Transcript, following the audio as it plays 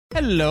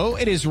Hello,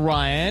 it is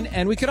Ryan,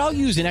 and we could all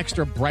use an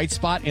extra bright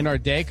spot in our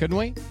day, couldn't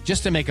we?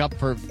 Just to make up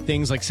for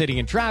things like sitting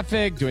in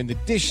traffic, doing the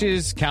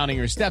dishes, counting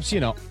your steps,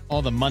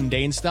 all the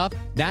mundane stuff.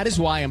 That is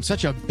why I'm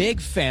such a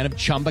big fan of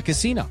Chumba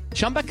Casino.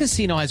 Chumba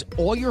Casino has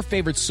all your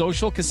favorite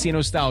social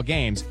casino-style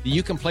games that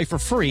you can play for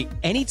free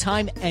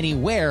anytime,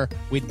 anywhere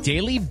with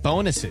daily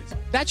bonuses.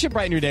 That should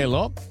brighten your day a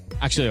little.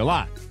 Actually, a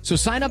lot. So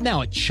sign up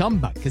now at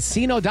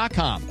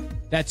ChumbaCasino.com.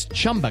 That's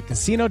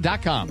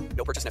ChumbaCasino.com.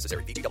 No purchase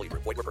necessary. VGW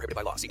Group. Void where prohibited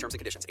by law. See terms and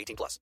conditions.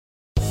 18+.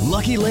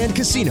 Lucky Land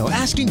Casino,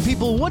 asking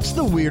people, what's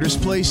the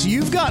weirdest place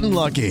you've gotten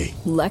lucky?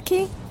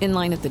 Lucky? In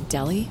line at the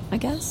deli, I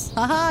guess?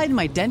 Aha, in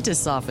my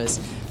dentist's office.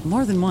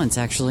 More than once,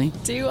 actually.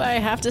 Do I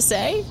have to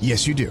say?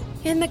 Yes, you do.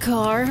 In the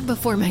car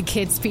before my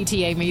kids'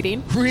 PTA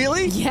meeting.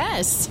 Really?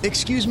 Yes.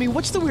 Excuse me,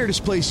 what's the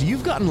weirdest place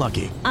you've gotten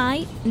lucky?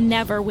 I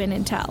never win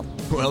and tell.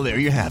 Well, there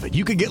you have it.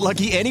 You can get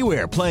lucky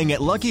anywhere, playing at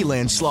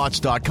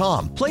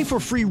LuckyLandSlots.com. Play for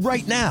free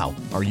right now.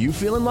 Are you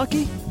feeling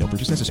lucky? No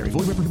purchase necessary.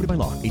 Void where prohibited by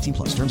law.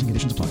 18+. Terms and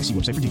conditions apply. See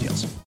website for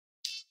details.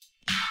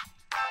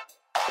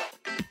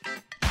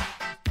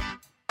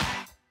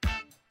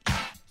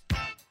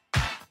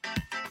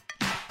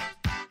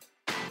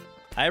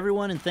 Hi,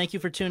 everyone, and thank you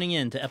for tuning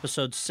in to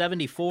episode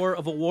 74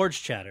 of Awards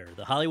Chatter,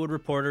 the Hollywood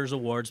Reporter's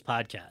Awards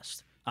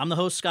podcast. I'm the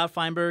host, Scott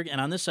Feinberg, and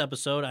on this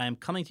episode, I am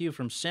coming to you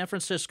from San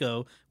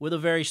Francisco with a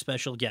very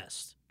special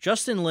guest.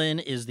 Justin Lin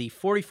is the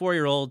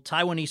 44-year-old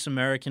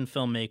Taiwanese-American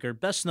filmmaker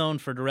best known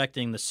for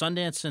directing the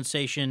Sundance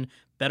sensation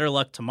Better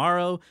Luck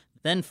Tomorrow,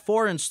 then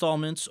 4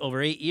 installments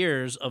over 8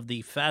 years of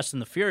the Fast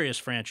and the Furious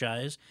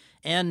franchise,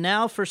 and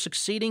now for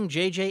succeeding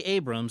J.J.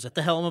 Abrams at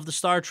the helm of the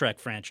Star Trek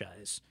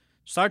franchise.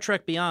 Star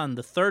Trek Beyond,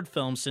 the third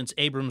film since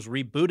Abrams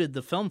rebooted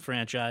the film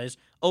franchise,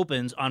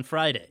 opens on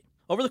Friday.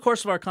 Over the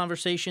course of our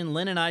conversation,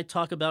 Lin and I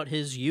talk about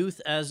his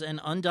youth as an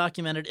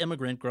undocumented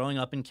immigrant growing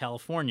up in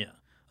California,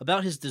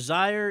 about his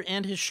desire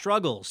and his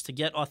struggles to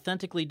get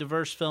authentically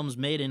diverse films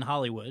made in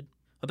Hollywood,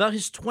 about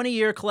his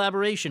 20-year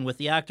collaboration with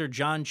the actor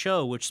John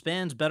Cho, which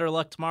spans Better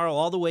Luck Tomorrow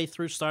all the way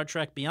through Star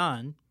Trek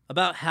Beyond,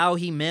 about how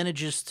he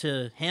manages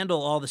to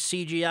handle all the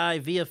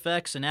CGI,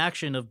 VFX, and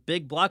action of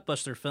big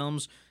blockbuster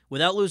films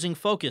without losing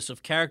focus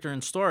of character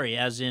and story,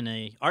 as in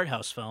a art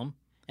house film,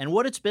 and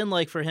what it's been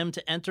like for him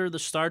to enter the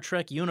Star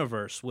Trek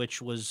universe,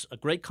 which was a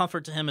great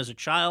comfort to him as a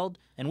child,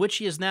 and which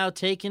he has now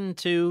taken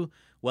to,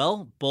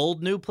 well,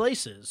 bold new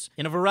places,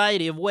 in a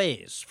variety of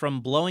ways, from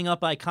blowing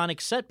up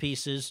iconic set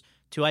pieces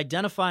to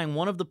identifying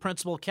one of the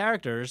principal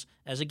characters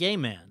as a gay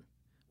man.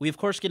 We, of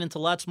course, get into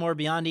lots more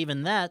beyond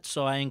even that,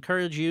 so I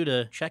encourage you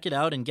to check it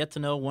out and get to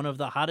know one of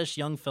the hottest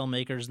young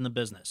filmmakers in the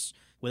business.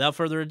 Without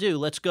further ado,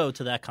 let's go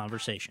to that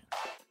conversation.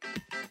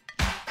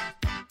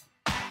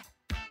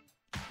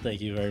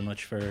 Thank you very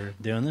much for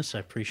doing this. I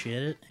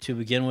appreciate it. To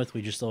begin with,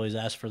 we just always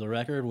ask for the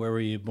record. Where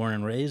were you born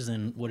and raised,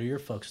 and what do your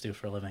folks do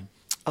for a living?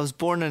 I was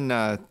born in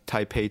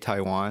Taipei,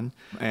 Taiwan,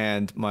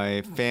 and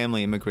my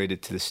family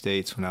immigrated to the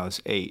States when I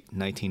was 8,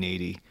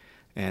 1980.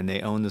 And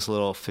they owned this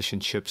little fish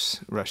and chips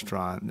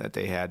restaurant that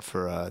they had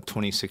for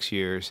 26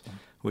 years,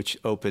 which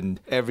opened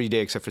every day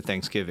except for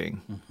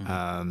Thanksgiving.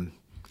 Mm-hmm.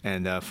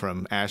 And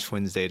from Ash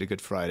Wednesday to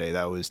Good Friday,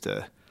 that was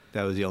the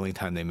only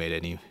time they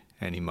made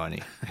any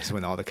money. Is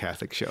when all the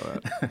Catholics show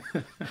up.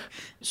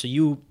 So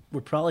you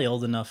were probably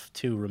old enough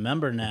to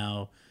remember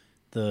now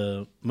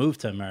the move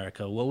to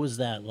America. What was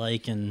that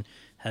like, and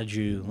how did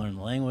you learn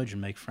the language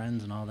and make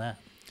friends and all that?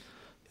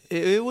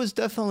 It was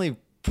definitely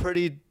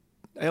pretty,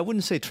 I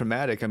wouldn't say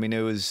traumatic. I mean,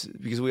 it was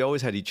because we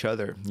always had each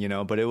other,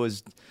 but it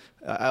was,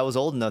 I was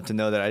old enough to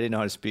know that I didn't know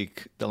how to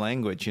speak the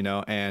language,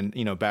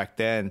 and, back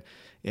then,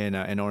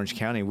 in Orange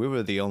County, we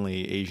were the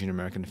only Asian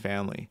American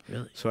family.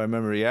 Really? So I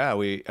remember,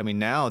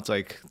 now it's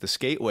like the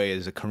Skateway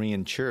is a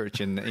Korean church,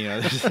 and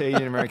there's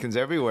Asian Americans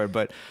everywhere.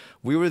 But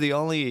we were the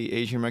only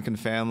Asian American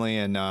family,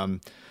 and I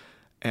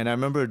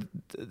remember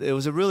it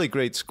was a really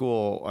great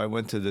school. I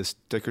went to this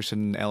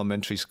Dickerson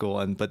Elementary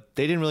School, but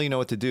they didn't really know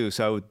what to do.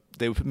 So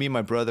they would put me and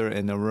my brother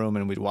in a room,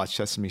 and we'd watch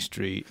Sesame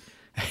Street.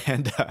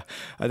 And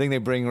I think they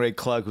bring Ray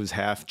Klug, who's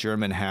half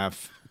German,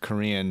 half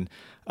Korean.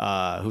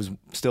 Who's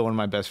still one of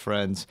my best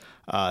friends.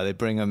 They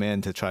bring him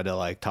in to try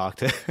to talk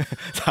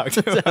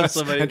to us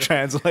and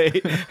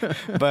translate.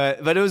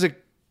 But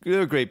they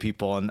were great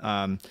people,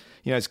 and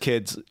as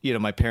kids,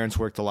 my parents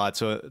worked a lot.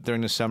 So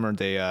during the summer,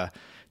 they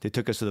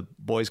took us to the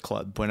boys'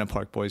 club, Buena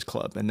Park Boys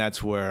Club, and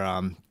that's where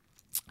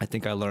I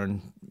think I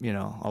learned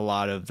a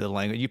lot of the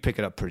language. You pick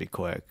it up pretty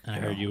quick. And I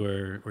heard you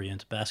were you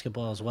into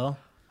basketball as well?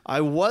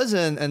 I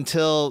wasn't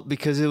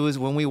because it was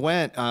when we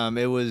went.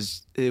 It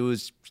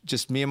was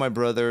just me and my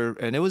brother,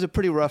 and it was a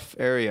pretty rough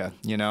area.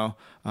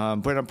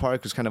 Buena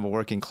Park was kind of a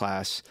working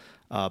class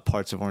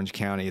parts of Orange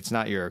County. It's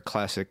not your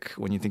classic,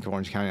 when you think of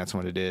Orange County, that's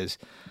what it is.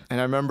 And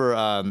I remember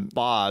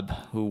Bob,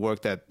 who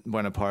worked at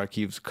Buena Park,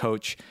 he was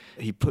coach.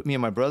 He put me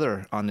and my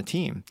brother on the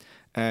team,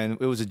 and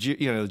it was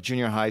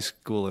junior high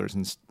schoolers,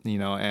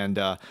 and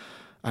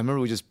I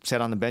remember we just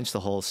sat on the bench the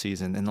whole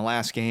season. In the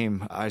last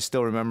game, I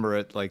still remember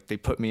it. They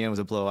put me in, it was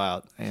a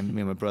blowout, and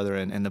me and my brother,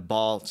 and the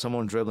ball,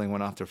 someone dribbling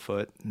went off their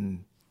foot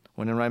and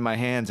went in right in my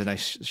hands, and I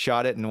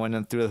shot it and went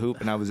in through the hoop,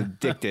 and I was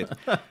addicted.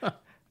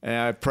 And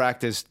I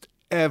practiced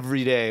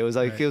every day. It was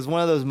like, It was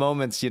one of those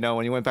moments,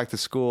 when you went back to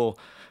school,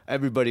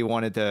 everybody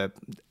wanted to,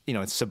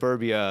 it's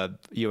suburbia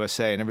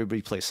USA, and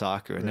everybody plays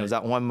soccer. And there was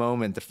that one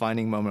moment,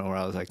 defining moment, where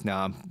I was like,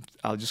 no,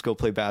 I'll just go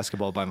play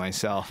basketball by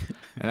myself.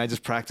 And I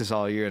just practiced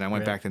all year, and I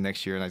went back the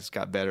next year, and I just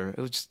got better. It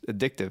was just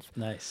addictive.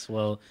 Nice.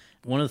 Well,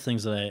 one of the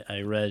things that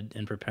I read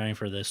in preparing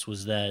for this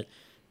was that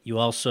you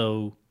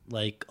also,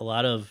 like a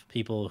lot of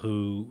people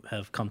who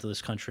have come to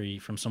this country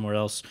from somewhere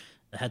else,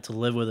 had to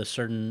live with a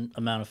certain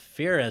amount of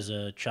fear as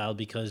a child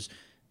because,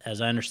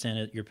 as I understand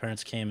it, your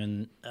parents came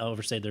and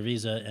overstayed their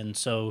visa, and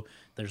so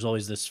there's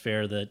always this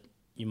fear that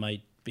you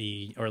might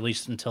be, or at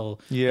least until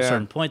a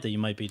certain point, that you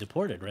might be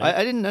deported, right?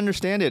 I didn't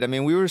understand it. I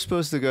mean, we were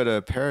supposed to go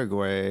to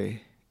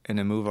Paraguay and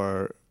then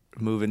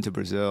move into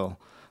Brazil.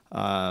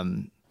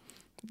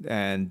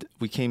 And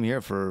we came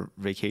here for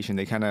vacation.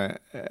 They kind of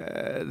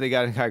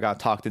got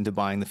talked into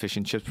buying the fish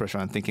and chips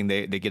restaurant, thinking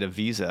they get a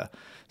visa.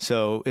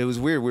 So it was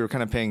weird. We were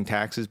kind of paying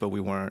taxes, but we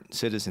weren't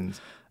citizens.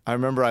 I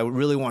remember I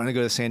really wanted to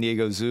go to San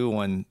Diego Zoo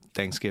one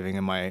Thanksgiving,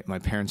 and my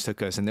parents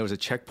took us, and there was a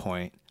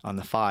checkpoint on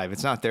the 5.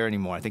 It's not there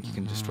anymore. I think you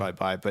can just drive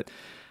by. But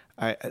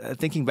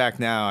thinking back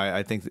now,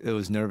 I think it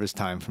was nervous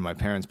time for my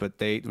parents, but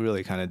they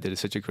really kind of did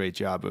such a great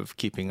job of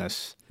keeping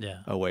us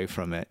away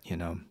from it,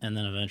 And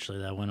then eventually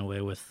that went away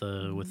with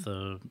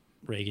the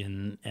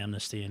Reagan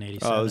amnesty in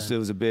 '87. Oh, it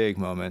was a big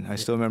moment. I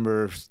still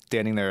remember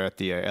standing there at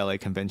the LA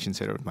Convention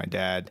Center with my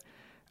dad.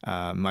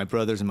 My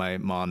brothers and my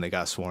mom, they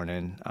got sworn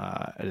in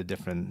at a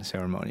different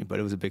ceremony, but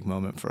it was a big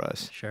moment for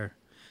us. Sure.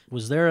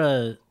 Was there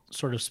a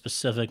sort of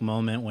specific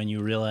moment when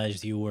you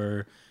realized you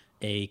were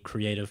a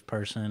creative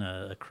person,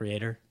 a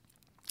creator?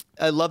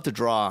 I love to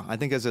draw. I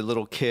think as a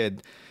little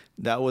kid,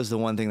 that was the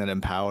one thing that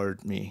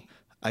empowered me.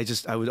 I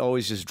would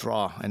always just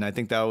draw. And I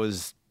think that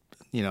was,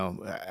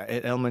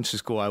 at elementary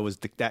school, I was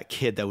that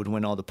kid that would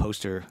win all the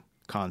poster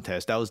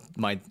contests. That was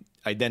my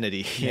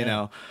identity,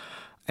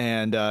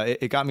 And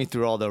it got me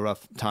through all the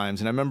rough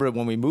times. And I remember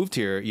when we moved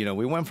here,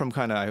 we went from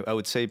kind of, I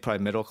would say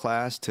probably middle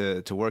class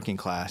to working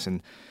class.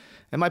 And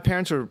my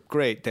parents were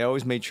great. They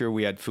always made sure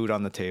we had food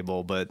on the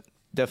table. But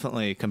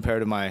definitely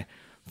compared to my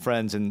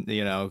friends and,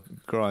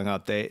 growing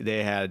up,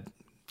 they had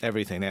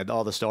everything. They had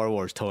all the Star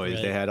Wars toys.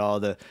 Right. They had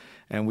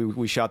and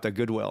we shopped at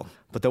Goodwill.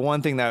 But the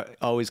one thing that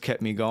always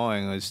kept me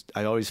going was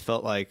I always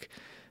felt like,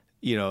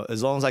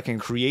 as long as I can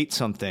create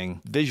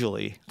something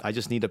visually, I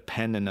just need a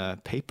pen and a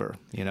paper,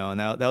 and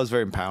that was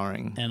very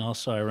empowering. And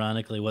also,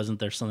 ironically, wasn't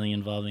there something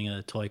involving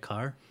a toy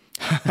car?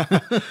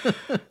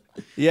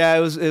 Yeah, it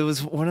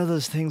was one of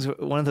those things,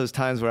 one of those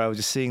times where I was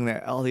just seeing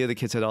that all the other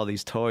kids had all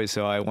these toys,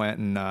 so I went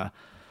and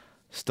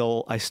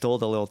stole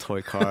the little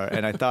toy car,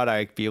 and I thought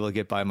I'd be able to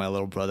get by my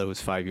little brother who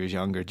was 5 years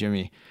younger,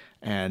 Jimmy,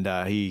 and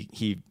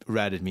he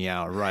ratted me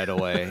out right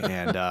away.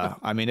 And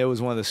I mean, it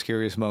was one of the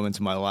scariest moments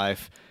of my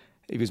life.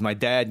 Because my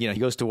dad, he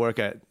goes to work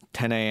at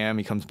 10 a.m.,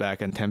 he comes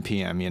back at 10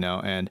 p.m.,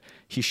 and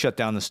he shut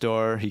down the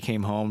store. He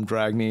came home,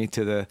 dragged me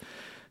to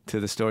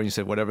the store, and he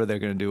said, whatever they're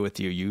going to do with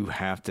you, you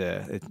have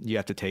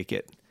to take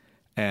it.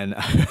 And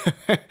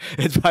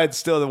it's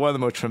still one of the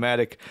most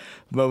traumatic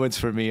moments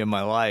for me in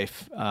my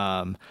life.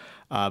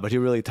 But he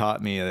really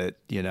taught me that,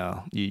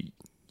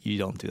 you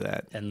don't do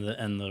that.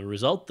 And the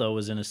result, though,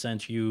 was in a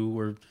sense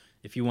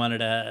if you wanted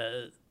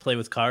to play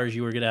with cars,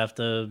 you were going to have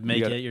to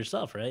make it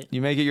yourself, right?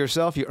 You make it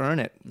yourself, you earn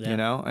it,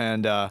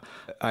 And I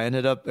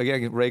ended up,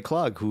 again, Ray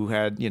Klug, who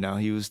had,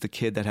 he was the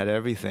kid that had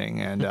everything.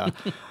 And I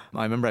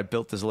remember I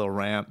built this little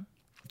ramp,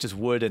 just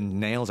wood and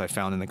nails I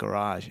found in the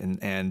garage.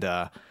 And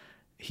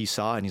he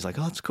saw it, and he's like,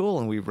 oh, that's cool.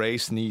 And we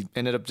raced, and he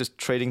ended up just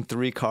trading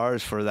 3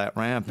 cars for that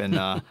ramp.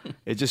 And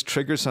it just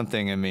triggered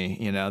something in me,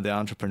 the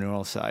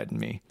entrepreneurial side in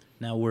me.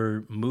 Now,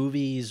 were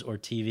movies or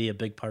TV a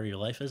big part of your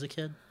life as a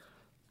kid?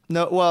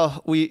 No,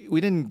 well, we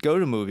didn't go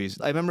to movies.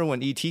 I remember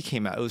when E.T.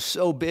 came out, it was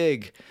so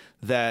big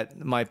that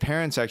my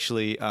parents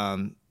actually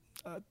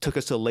took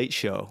us to a late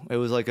show. It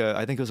was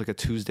I think it was like a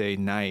Tuesday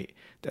night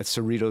at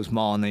Cerritos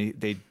Mall, and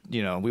they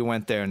we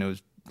went there, and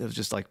it was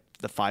just like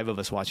the 5 of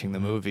us watching the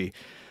movie.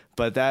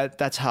 But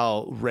that's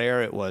how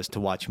rare it was to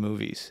watch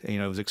movies. It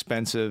was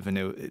expensive,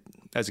 and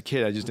as a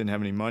kid, I just didn't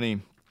have any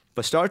money.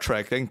 But Star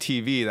Trek, I think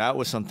TV, that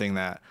was something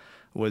that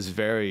was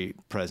very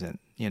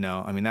present.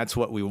 I mean, that's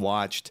what we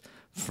watched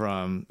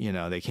from,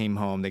 they came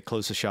home, they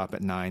closed the shop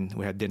at 9,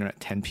 we had dinner at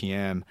 10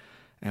 p.m.,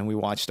 and we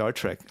watched Star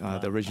Trek,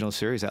 the original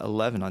series, at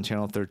 11 on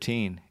Channel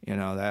 13.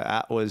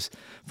 That was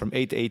from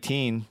 8 to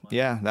 18.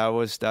 Yeah, that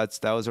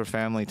was our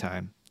family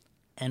time.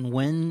 And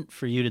when,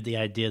 for you, did the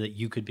idea that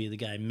you could be the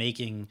guy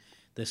making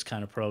this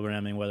kind of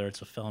programming, whether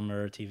it's a film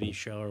or a TV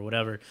show or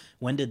whatever,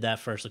 when did that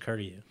first occur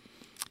to you?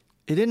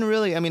 It didn't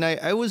really. I mean,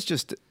 I was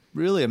just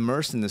really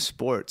immersed in the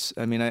sports.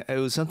 I mean, it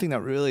was something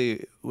that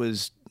really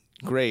was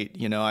great.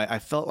 I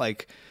felt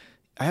like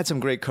I had some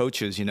great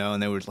coaches,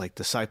 and they were like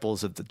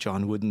disciples of the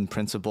John Wooden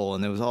principle.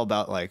 And it was all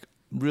about like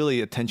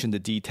really attention to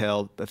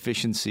detail,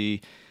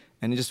 efficiency,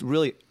 and just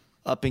really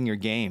upping your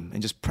game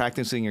and just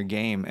practicing your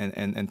game,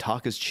 and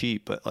talk is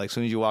cheap. But like as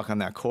soon as you walk on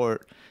that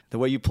court, the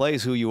way you play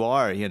is who you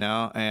are, you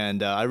know?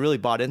 And I really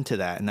bought into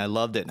that, and I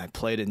loved it. And I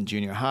played it in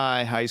junior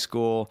high, high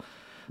school.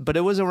 But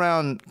it was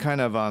around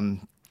kind of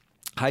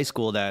high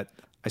school that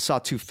I saw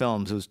 2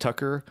 films. It was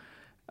Tucker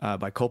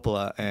by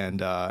Coppola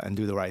and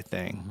Do the Right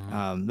Thing.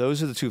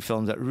 Those are the 2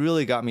 films that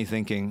really got me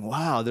thinking,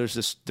 wow,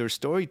 there's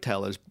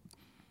storytellers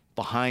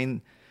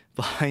behind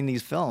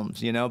these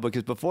films, you know?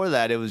 Because before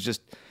that, it was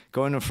just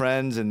going to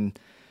friends and,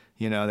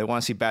 you know, they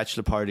want to see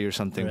Bachelor Party or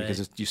something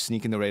because you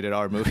sneak in the rated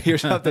R movie or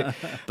something.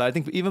 But I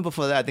think even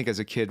before that, I think as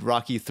a kid,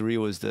 Rocky III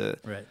was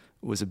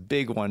was a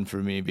big one for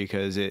me,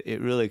 because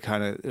it really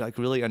kind of like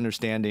really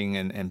understanding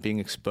and being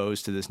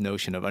exposed to this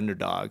notion of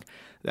underdog.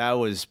 That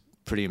was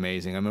pretty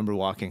amazing. I remember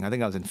I think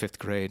I was in 5th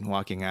grade, and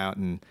walking out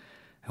and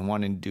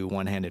wanting to do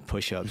one-handed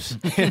push-ups.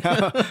 You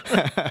know?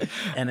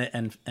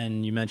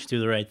 and you mentioned Do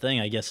the Right Thing.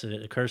 I guess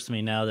it occurs to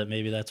me now that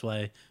maybe that's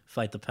why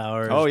Fight the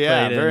Power. Oh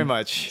yeah, played very in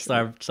much.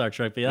 Star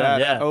Trek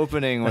Beyond. That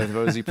opening with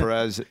Rosie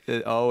Perez,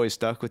 it always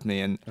stuck with me,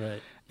 and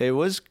it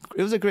was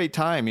a great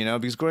time, you know,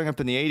 because growing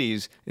up in the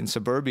 '80s in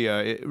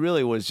suburbia, it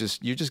really was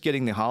you're just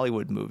getting the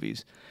Hollywood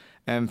movies,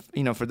 and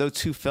you know, for those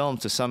 2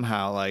 films to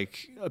somehow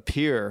like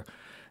appear,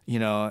 you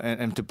know,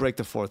 and to break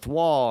the fourth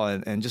wall,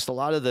 and just a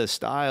lot of the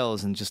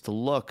styles and just the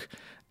look,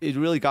 it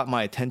really got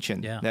my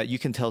attention. That you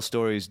can tell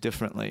stories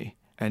differently.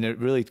 And it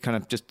really kind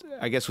of just,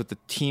 I guess, with the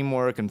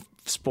teamwork and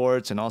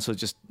sports and also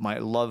just my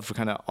love for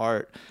kind of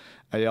art,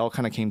 it all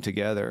kind of came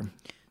together.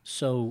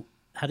 So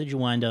how did you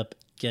wind up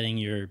getting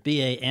your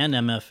BA and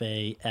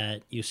MFA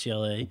at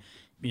UCLA,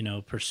 you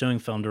know, pursuing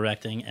film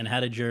directing? And how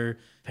did your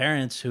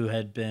parents, who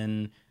had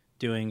been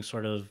doing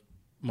sort of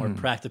more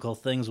practical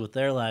things with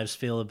their lives,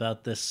 feel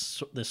about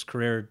this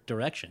career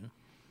direction?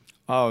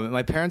 Oh,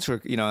 my parents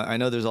were, you know, I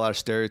know there's a lot of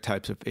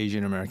stereotypes of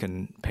Asian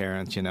American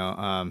parents, you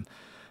know,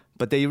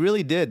 but they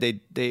really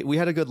did. We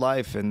had a good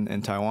life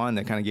in Taiwan.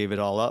 They kind of gave it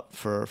all up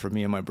for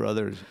me and my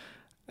brothers.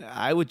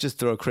 I would just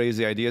throw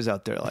crazy ideas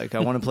out there, like I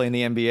want to play in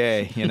the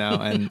NBA, you know,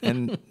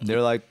 and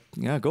they're like,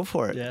 yeah, go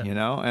for it, you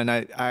know. And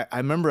I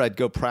remember I'd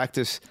go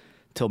practice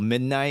till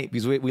midnight,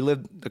 because we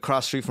lived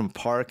across the street from a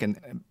park,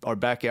 and our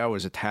backyard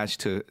was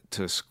attached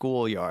to a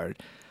schoolyard.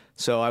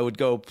 So I would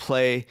go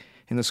play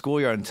in the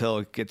schoolyard until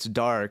it gets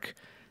dark,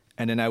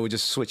 and then I would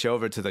just switch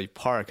over to the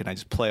park and I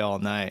just play all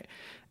night.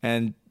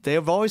 And they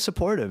were always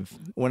supportive.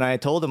 When I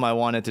told them I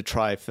wanted to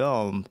try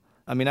film,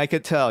 I mean, I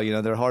could tell, you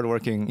know, they're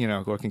hardworking, you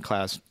know, working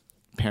class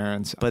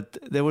parents, but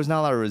there was not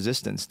a lot of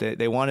resistance.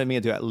 They wanted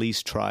me to at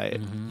least try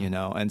it, you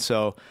know. And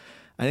so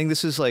I think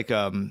this is like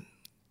late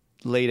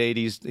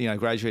 80s, you know, I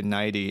graduated in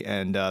 90,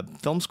 and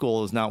film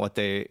school is not what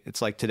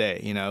it's like today.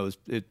 You know,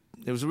 it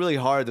was really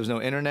hard. There was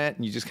no internet,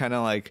 and you just kind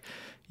of like,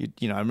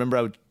 you know, I remember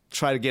I would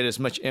try to get as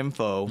much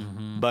info,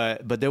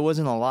 but there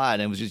wasn't a lot.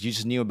 And it was just, you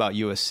just knew about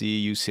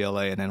USC,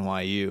 UCLA, and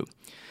NYU.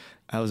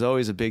 I was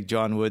always a big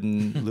John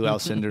Wooden, Lou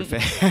Alcindor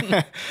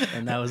fan.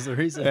 And that was the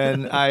reason.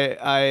 And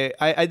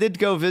I did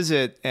go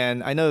visit,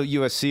 and I know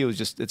USC was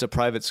it's a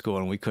private school,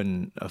 and we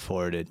couldn't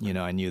afford it. You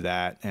know, I knew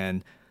that.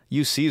 And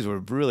UCs were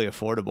really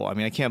affordable. I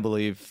mean, I can't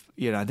believe,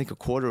 you know, I think a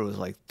quarter was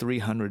like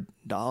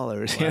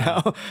 $300, you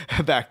know,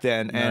 back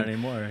then. Not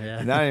anymore,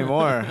 yeah. Not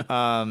anymore.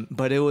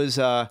 But it was,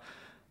 what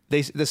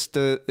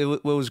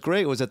was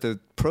great was that the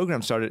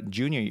program started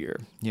junior year,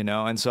 you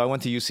know, and so I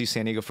went to UC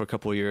San Diego for a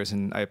couple of years,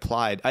 and I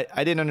applied.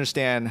 I didn't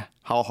understand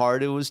how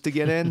hard it was to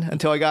get in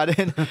until I got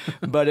in,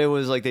 but it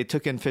was like they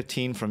took in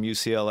 15 from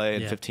UCLA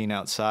and 15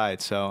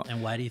 outside. So.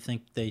 And why do you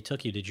think they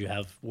took you? Did you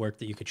have work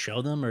that you could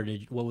show them, or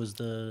what was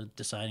the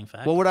deciding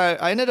factor? Well,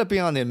 I ended up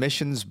being on the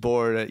admissions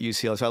board at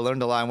UCLA, so I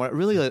learned a lot. And what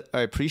really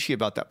I appreciate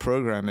about that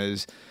program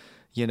is,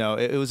 you know,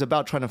 it was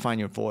about trying to find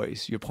your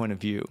voice, your point of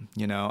view,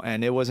 you know,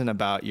 and it wasn't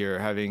about your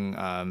having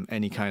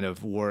any kind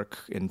of work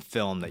in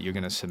film that you're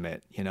going to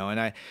submit, you know, and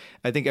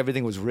I think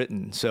everything was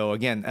written. So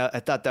again, I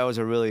thought that was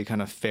a really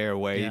kind of fair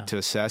way to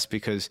assess,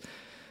 because,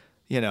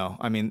 you know,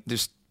 I mean,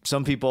 there's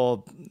some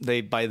people,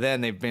 by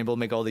then they've been able to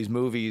make all these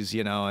movies,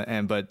 you know,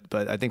 but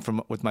I think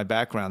with my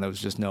background, there was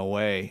just no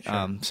way.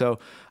 Sure. So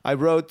I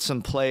wrote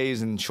some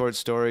plays and short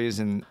stories,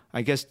 and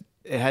I guess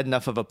it had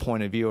enough of a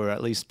point of view, or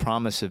at least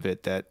promise of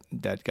it,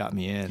 that got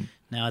me in.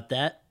 Now, at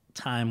that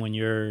time when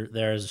you're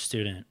there as a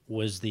student,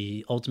 was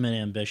the ultimate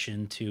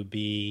ambition to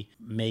be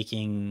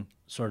making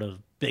sort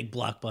of big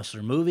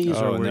blockbuster movies,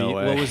 or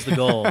what was the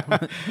goal?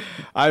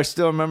 I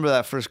still remember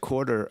that first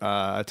quarter.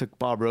 I took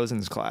Bob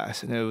Rosen's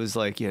class, and it was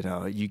like, you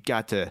know, you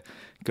got to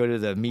go to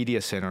the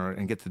media center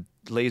and get the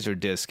laser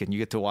disc, and you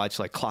get to watch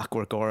like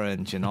Clockwork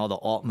Orange and all the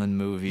Altman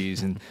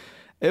movies, and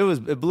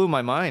it blew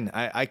my mind.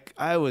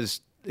 I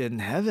was in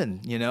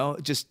heaven, you know,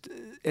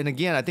 and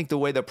again, I think the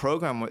way the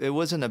program, it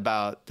wasn't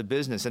about the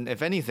business. And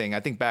if anything, I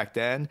think back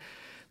then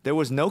there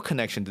was no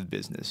connection to the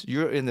business.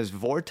 You're in this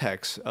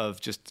vortex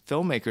of just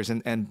filmmakers.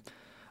 And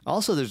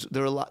also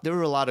there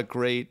were a lot of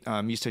great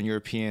Eastern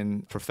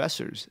European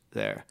professors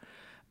there.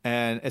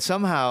 And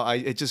somehow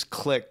it just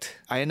clicked.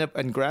 I ended up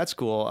in grad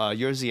school.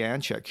 Jerzy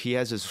Anchek, he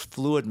has his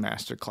fluid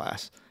master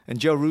class. And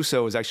Joe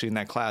Russo was actually in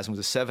that class, and it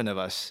was the 7 of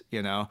us,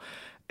 you know.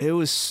 It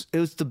was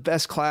the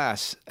best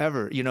class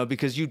ever, you know,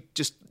 because you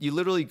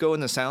literally go in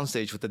the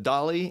soundstage with a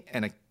dolly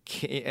and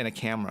a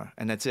camera,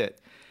 and that's it.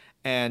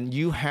 And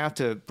you have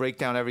to break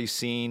down every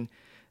scene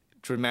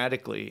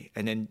dramatically,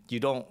 and then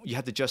you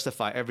have to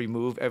justify every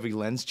move, every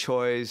lens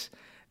choice.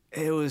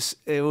 It was,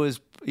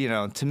 you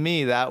know, to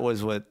me, that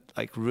was what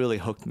like really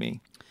hooked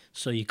me.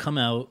 So you come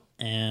out,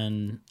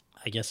 and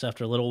I guess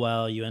after a little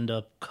while, you end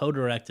up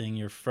co-directing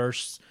your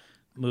first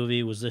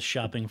movie. Was this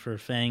Shopping for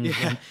Fangs?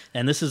 Yeah.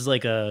 And this is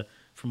like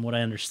from what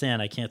I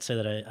understand, I can't say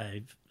that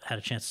I've had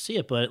a chance to see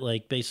it, but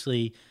like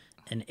basically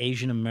an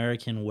Asian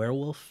American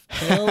werewolf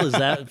tale. Is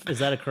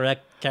that a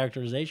correct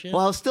characterization?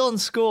 Well, I was still in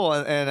school,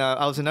 and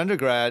I was an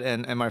undergrad,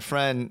 and my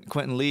friend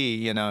Quentin Lee,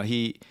 you know,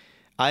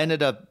 I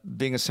ended up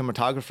being a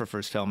cinematographer for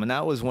his film, and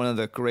that was one of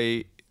the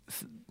great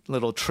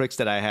little tricks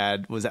that I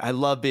had. Was I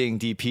love being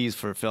DPs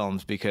for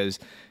films because,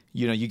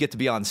 you know, you get to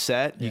be on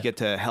set, you get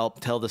to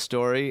help tell the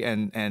story,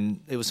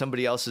 and it was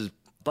somebody else's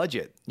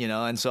budget, you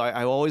know, and so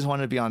I always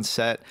wanted to be on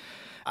set.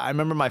 I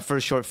remember my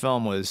first short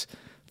film was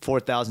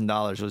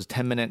 $4,000. It was a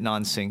 10-minute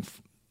non-sync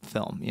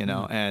film, you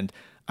know, and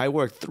I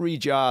worked 3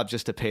 jobs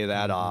just to pay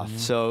that off.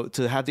 So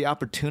to have the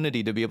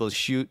opportunity to be able to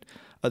shoot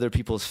other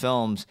people's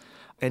films,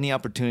 any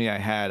opportunity I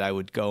had, I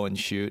would go and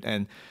shoot.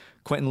 And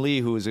Quentin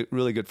Lee, who was a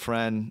really good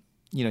friend,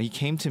 you know, he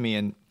came to me,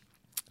 and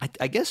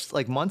I guess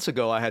like months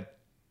ago, I had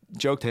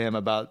joked to him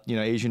about, you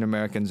know, Asian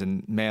Americans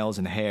and males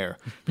and hair,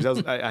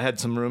 because I had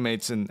some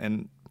roommates,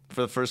 and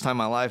for the first time in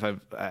my life,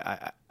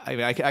 I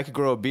mean, I could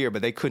grow a beard,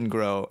 but they couldn't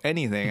grow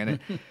anything, and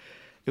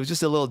it was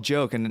just a little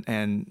joke.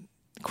 And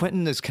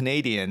Quentin is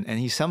Canadian, and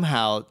he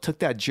somehow took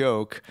that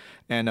joke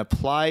and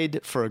applied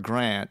for a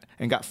grant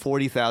and got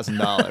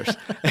 $40,000.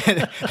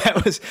 And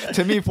that was,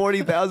 to me,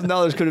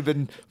 $40,000 could have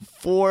been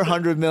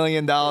 $400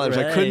 million. Right,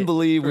 I couldn't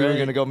believe we were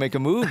going to go make a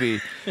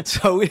movie.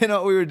 So we didn't know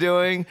what we were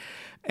doing,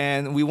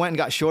 and we went and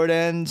got short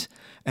ends,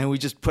 and we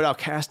just put out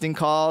casting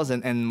calls,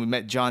 and we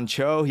met John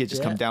Cho. He had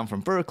just come down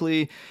from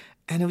Berkeley.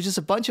 And it was just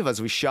a bunch of us.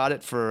 We shot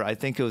it for, I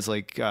think it was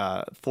like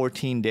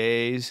 14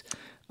 days.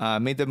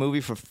 Made the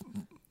movie for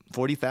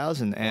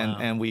 $40,000, and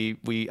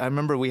I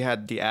remember we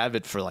had the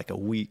Avid for like a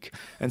week,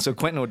 and so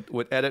Quentin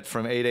would edit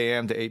from 8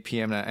 a.m. to 8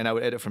 p.m. and I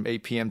would edit from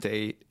 8 p.m. to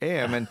 8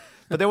 a.m.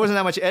 But there wasn't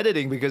that much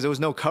editing because there was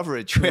no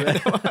coverage.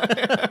 But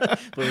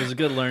it was a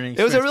good learning experience.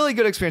 It was a really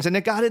good experience, and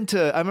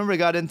I remember it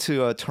got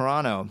into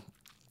Toronto,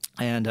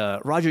 and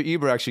Roger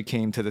Ebert actually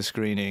came to the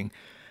screening.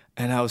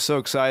 And I was so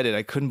excited.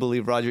 I couldn't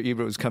believe Roger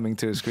Ebert was coming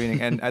to a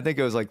screening. And I think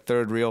it was like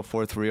 3rd reel,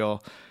 4th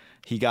reel.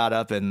 He got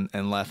up and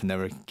left and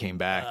never came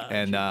back.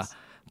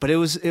 But it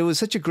was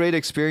such a great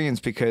experience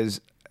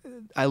because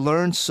I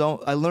learned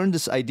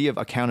this idea of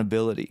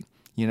accountability.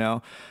 You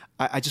know,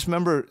 I just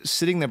remember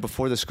sitting there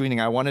before the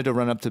screening. I wanted to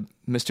run up to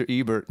Mr.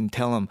 Ebert and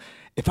tell him,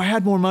 if I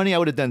had more money, I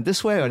would have done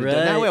this way. I would have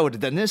done that way. I would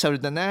have done this. I would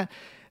have done that.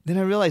 Then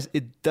I realized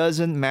it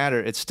doesn't matter.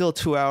 It's still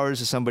 2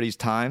 hours of somebody's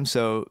time,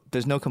 so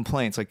there's no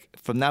complaints. Like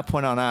from that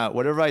point on out,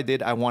 whatever I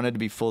did, I wanted to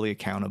be fully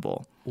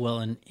accountable. Well,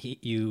 and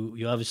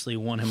you obviously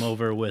won him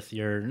over with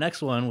your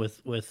next one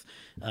with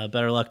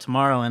Better Luck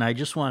Tomorrow. And I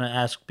just want to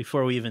ask,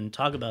 before we even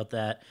talk about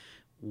that,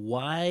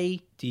 why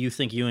do you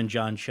think you and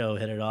John Cho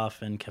hit it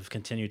off and have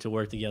continued to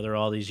work together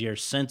all these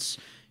years since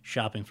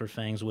Shopping for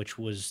Fangs, which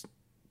was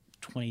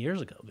 20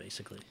 years ago,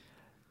 basically?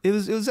 It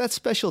was that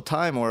special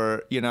time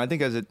where, you know, I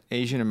think as an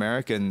Asian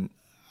American,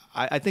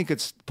 I think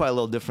it's probably a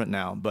little different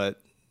now, but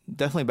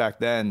definitely back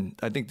then,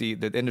 I think the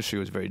industry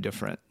was very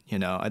different. You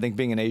know, I think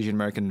being an Asian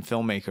American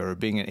filmmaker or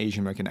being an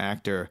Asian American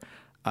actor,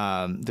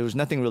 there was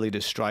nothing really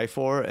to strive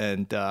for,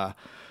 and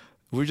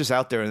we were just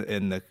out there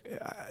in the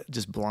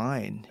just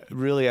blind.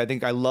 Really, I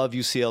think I love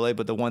UCLA,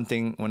 but the one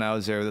thing when I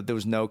was there, that there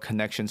was no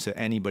connections to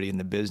anybody in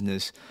the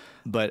business.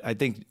 But I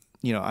think,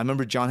 you know, I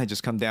remember John had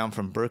just come down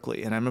from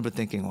Berkeley, and I remember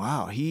thinking,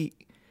 wow, he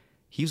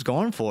was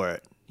going for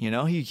it. You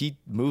know, he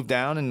moved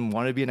down and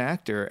wanted to be an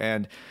actor,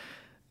 and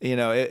you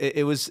know,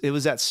 it was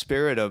that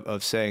spirit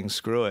of saying,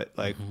 screw it,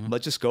 like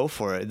let's just go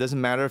for it. It doesn't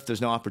matter if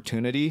there's no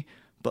opportunity,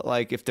 but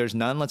like if there's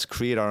none, let's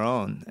create our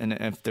own. And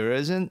if there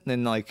isn't,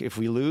 then like if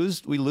we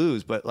lose, we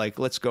lose. But like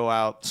let's go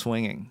out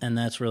swinging. And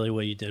that's really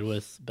what you did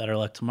with Better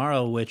Luck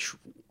Tomorrow, which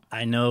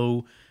I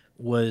know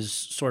was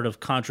sort of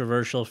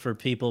controversial for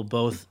people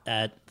both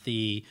at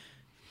the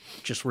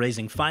just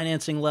raising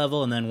financing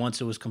level, and then once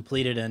it was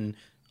completed and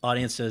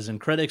audiences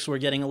and critics were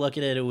getting a look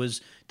at it, it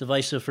was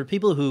divisive for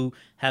people who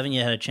haven't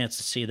yet had a chance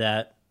to see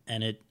that.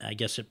 And I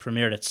guess it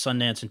premiered at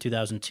Sundance in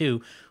 2002.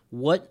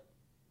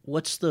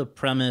 What's the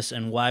premise,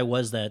 and why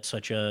was that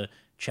such a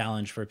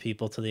challenge for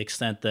people, to the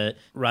extent that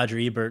Roger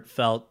Ebert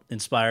felt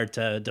inspired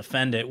to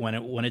defend it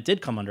when it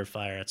did come under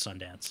fire at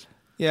Sundance?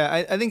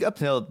 Yeah, I think up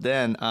until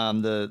then,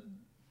 the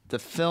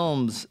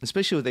films,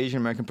 especially with Asian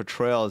American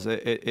portrayals,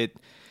 a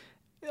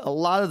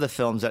lot of the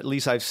films, at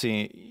least I've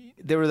seen,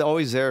 they were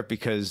always there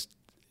because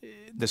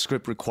the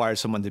script requires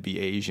someone to be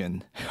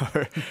Asian,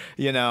 or,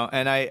 you know,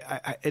 and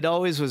it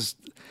always was,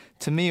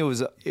 to me, it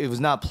was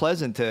not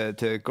pleasant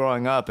to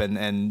growing up,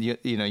 and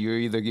you know, you're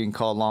either getting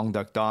called Long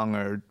Duck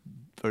Dong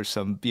or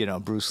some, you know,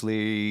 Bruce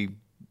Lee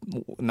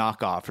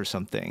knockoff or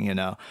something, you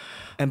know.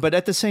 But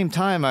at the same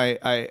time,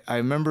 I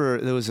remember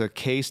there was a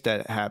case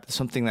that happened,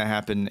 something that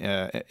happened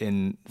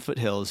in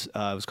Foothills. It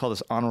was called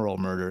this honor roll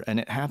murder, and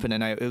it happened,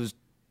 and it was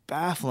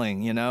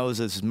baffling, you know. It was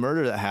this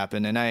murder that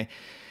happened, and I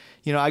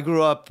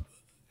grew up.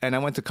 And I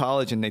went to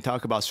college, and they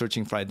talk about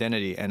searching for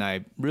identity, and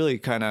I really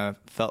kind of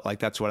felt like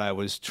that's what I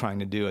was trying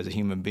to do as a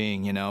human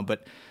being, you know.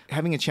 But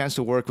having a chance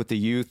to work with the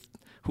youth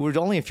who were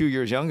only a few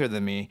years younger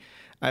than me,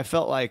 I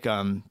felt like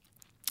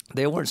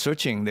they weren't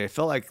searching. They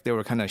felt like they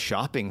were kind of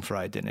shopping for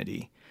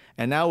identity.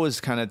 And that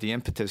was kind of the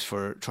impetus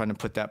for trying to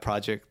put that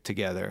project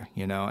together,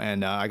 you know.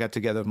 And I got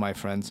together with my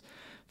friends,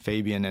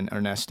 Fabian and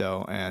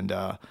Ernesto, and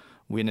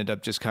we ended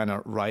up just kind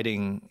of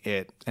writing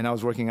it. And I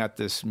was working at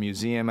this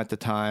museum at the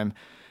time.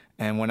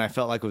 And when I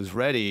felt like it was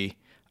ready,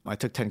 I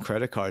took 10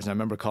 credit cards, and I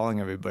remember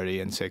calling everybody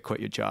and say, quit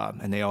your job.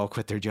 And they all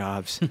quit their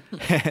jobs.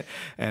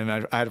 And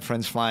I had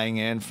friends flying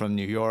in from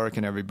New York,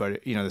 and everybody,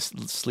 you know,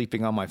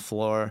 sleeping on my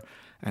floor.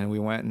 And we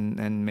went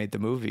and made the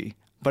movie.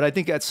 But I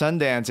think at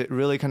Sundance, it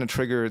really kind of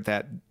triggered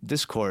that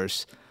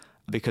discourse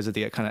because of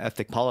the kind of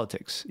ethnic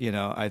politics. You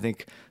know, I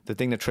think the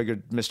thing that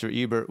triggered Mr.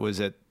 Ebert was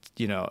that,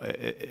 you know,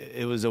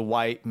 it was a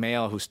white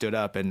male who stood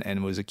up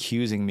and was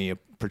accusing me of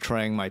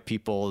portraying my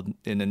people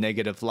in a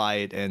negative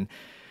light. And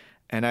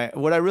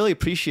what I really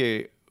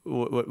appreciate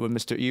what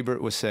Mr.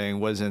 Ebert was saying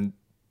wasn't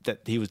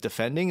that he was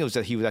defending, it was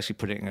that he was actually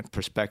putting it in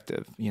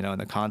perspective, you know, in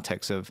the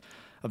context of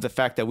the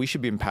fact that we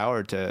should be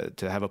empowered to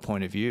have a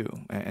point of view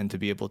and to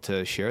be able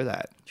to share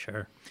that.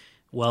 Sure.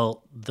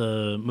 Well,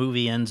 the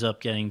movie ends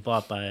up getting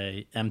bought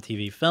by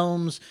MTV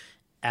Films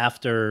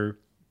after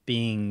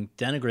being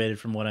denigrated,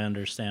 from what I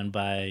understand,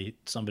 by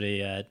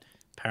somebody at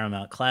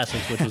Paramount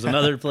Classics, which was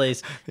another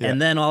place. Yeah.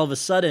 And then all of a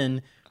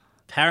sudden,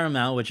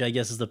 Paramount, which I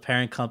guess is the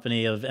parent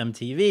company of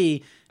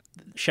MTV,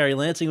 Sherry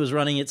Lansing was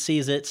running it,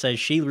 sees it, says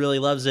she really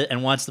loves it,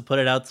 and wants to put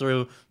it out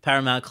through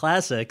Paramount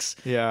Classics,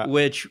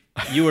 which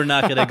you were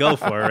not going to go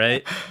for,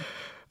 right?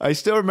 I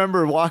still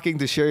remember walking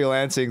to Sherry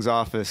Lansing's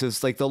office. It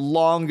was like the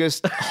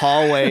longest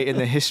hallway in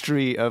the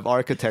history of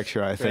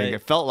architecture, I think. Right.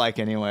 It felt like,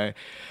 anyway.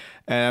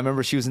 And I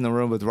remember she was in the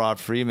room with Rob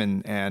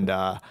Freeman, and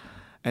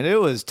it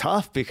was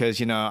tough because,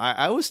 you know,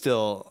 I was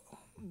still,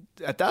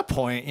 at that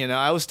point, you know,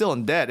 I was still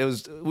in debt.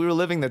 We were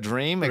living the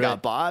dream. It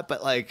got bought,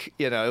 but, like,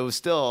 you know, it was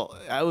still,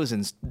 I was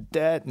in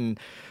debt, and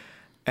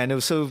it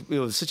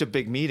was such a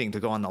big meeting to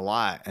go on the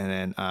lot, and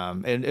then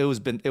and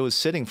it was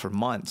sitting for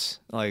months,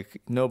 like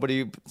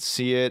nobody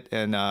see it,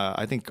 and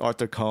I think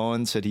Arthur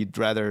Cohen said he'd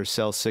rather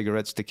sell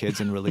cigarettes to kids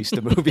and release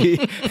the movie.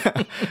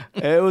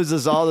 It was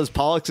just all this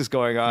politics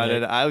going on,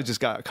 and I just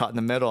got caught in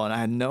the middle, and I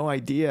had no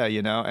idea,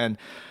 you know. And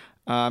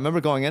I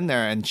remember going in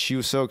there, and she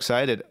was so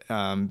excited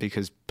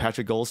because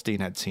Patrick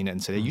Goldstein had seen it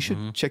and said, "Hey, you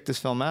should check this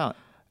film out."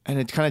 And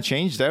it kind of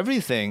changed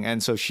everything.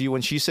 And so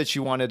when she said she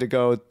wanted to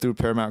go through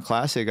Paramount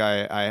Classic,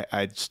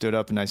 I stood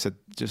up and I said,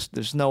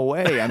 there's no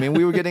way. I mean,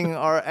 we were getting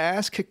our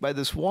ass kicked by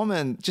this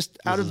woman just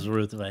out of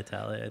Ruth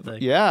Vitale, I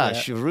think. Yeah.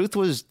 Ruth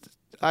was,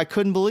 I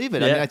couldn't believe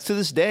it. Yeah. I mean, to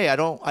this day, I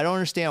don't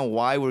understand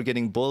why we're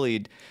getting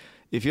bullied.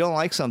 If you don't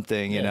like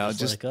something, you know,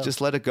 just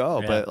let it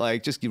go. Yeah. But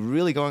like, just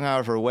really going out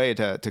of her way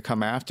to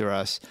come after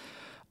us.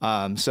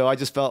 So I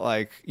just felt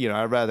like, you know,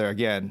 I'd rather,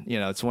 again,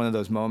 you know, it's one of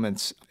those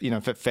moments, you know,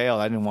 if it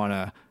failed, I didn't want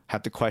to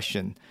have to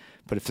question,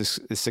 but if this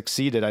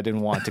succeeded, I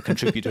didn't want to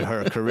contribute to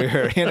her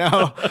career, you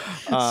know.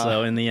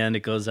 So in the end, it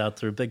goes out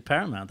through big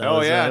Paramount.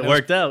 It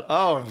worked out.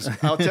 I'll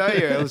tell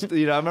you, it was.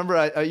 You know, I remember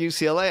at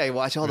UCLA, I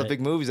watched all the big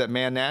movies at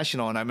Man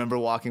National, and I remember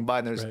walking by,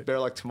 and there's Better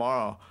Luck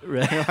Tomorrow.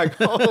 Right. Like,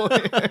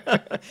 holy.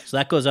 So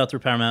that goes out through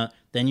Paramount.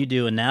 Then you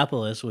do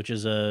Annapolis, which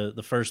is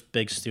the first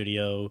big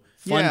studio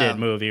funded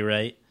movie,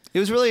 right? It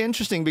was really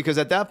interesting because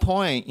at that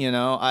point, you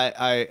know,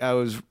 I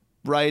was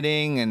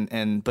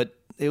writing but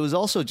it was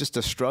also just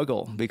a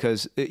struggle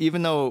because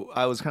even though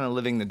I was kind of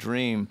living the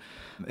dream,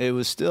 it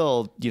was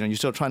still, you know, you're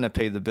still trying to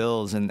pay the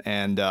bills, and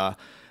Better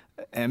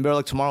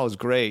Luck Tomorrow was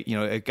great. You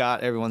know, it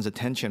got everyone's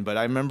attention, but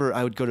I remember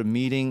I would go to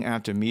meeting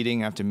after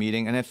meeting after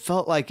meeting, and it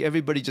felt like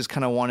everybody just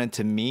kind of wanted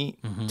to meet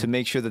to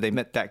make sure that they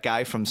met that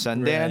guy from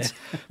Sundance,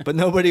 but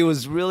nobody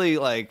was really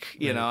like,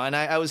 you know, and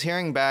I was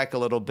hearing back a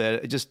little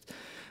bit.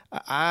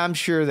 I'm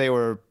sure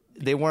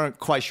they weren't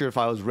quite sure if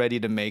I was ready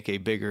to make a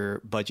bigger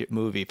budget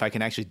movie, if I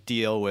can actually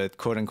deal with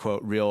quote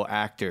unquote real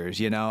actors,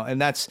 you know. And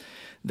that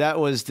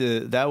was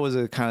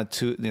a kind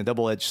of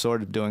double-edged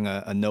sword of doing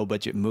a no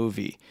budget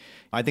movie.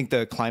 I think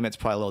the climate's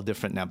probably a little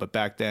different now, but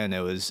back then it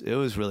was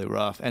really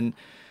rough. And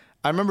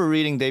I remember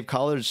reading Dave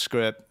Collard's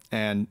script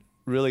and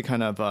really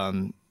kind of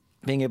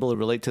being able to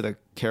relate to the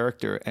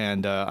character.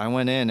 And I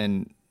went in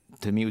and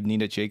to meet with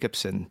Nina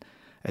Jacobson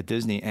at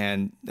Disney,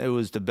 and it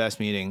was the best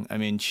meeting. I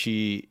mean,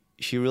 she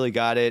really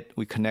got it.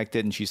 We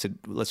connected, and she said,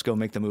 let's go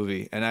make the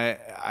movie. And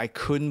I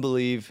couldn't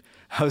believe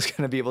I was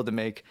going to be able to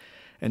make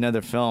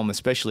another film,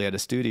 especially at a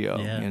studio,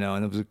 you know,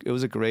 and it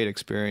was a great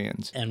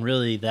experience. And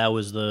really, that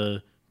was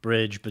the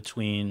bridge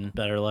between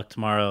Better Luck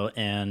Tomorrow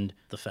and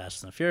the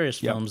Fast and the Furious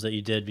films that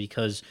you did,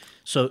 because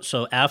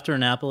so after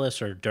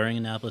Annapolis or during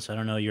Annapolis, I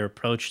don't know, you're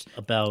approached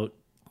about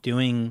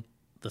doing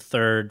the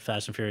third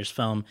Fast and Furious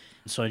film.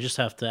 So I just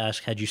have to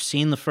ask, had you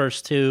seen the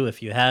first two?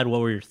 If you had,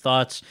 what were your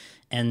thoughts?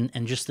 And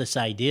just this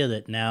idea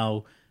that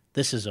now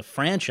this is a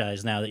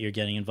franchise now that you're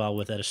getting involved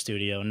with at a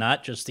studio,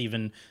 not just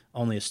even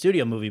only a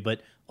studio movie,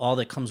 but all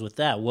that comes with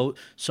that.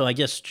 So I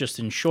guess just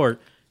in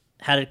short,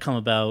 how did it come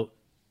about,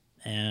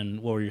 and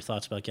what were your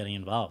thoughts about getting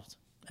involved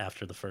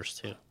after the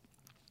first two?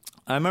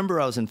 I remember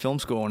I was in film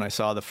school when I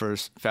saw the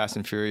first Fast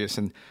and Furious,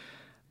 and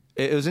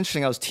it was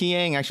interesting. I was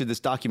TAing actually this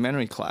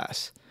documentary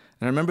class,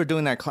 and I remember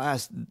doing that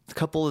class. A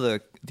couple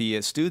of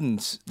the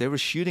students, they were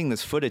shooting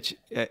this footage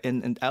out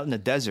in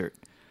the desert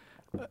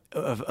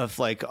of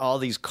like all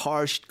these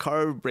car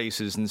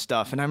races and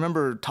stuff. And I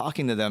remember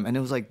talking to them, and it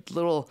was like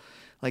little,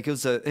 like it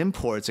was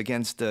imports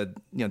against the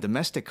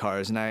domestic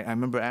cars. And I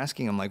remember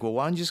asking them like, well,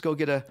 why don't you just go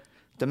get a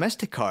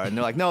domestic car? And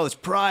they're like, no, it's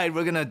pride.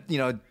 We're gonna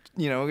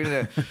we're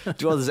gonna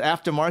do all this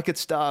aftermarket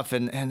stuff.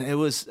 And it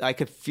was, I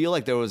could feel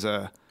like there was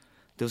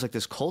like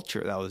this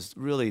culture that was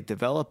really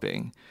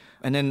developing.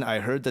 And then I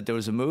heard that there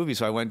was a movie,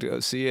 so I went to go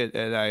see it.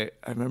 And I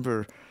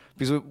remember,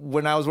 because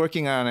when I was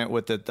working on it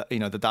with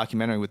the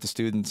documentary with the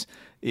students,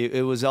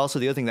 it was also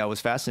the other thing that was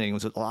fascinating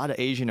was a lot of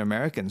Asian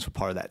Americans were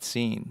part of that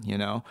scene,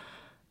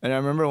 And I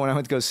remember when I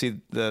went to go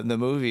see the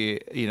movie,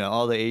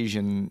 all the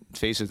Asian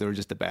faces, they were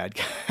just the bad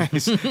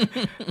guys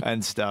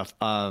and stuff.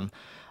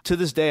 To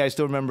this day, I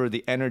still remember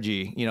the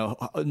energy.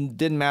 It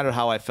didn't matter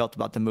how I felt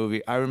about the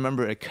movie. I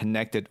remember it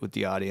connected with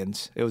the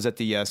audience. It was at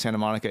the Santa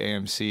Monica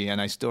AMC, and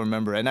I still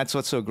remember. And that's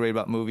what's so great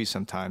about movies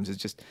sometimes, is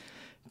just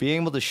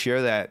being able to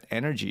share that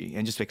energy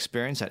and just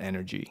experience that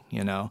energy,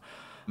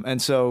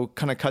 And so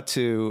kind of cut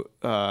to,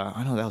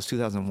 I know that was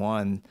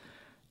 2001.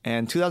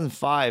 And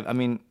 2005, I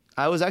mean,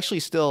 I was actually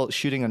still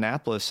shooting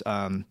Annapolis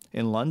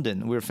in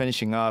London. We were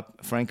finishing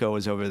up. Franco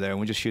was over there, and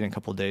we were just shooting a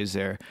couple of days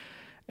there.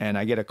 And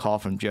I get a call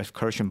from Jeff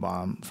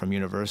Kirschenbaum from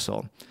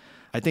Universal.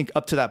 I think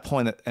up to that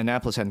point, that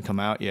Annapolis hadn't come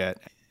out yet.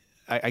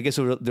 I guess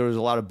there was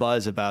a lot of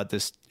buzz about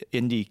this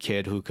indie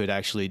kid who could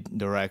actually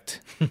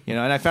direct, And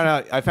I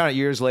found out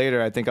years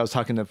later. I think I was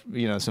talking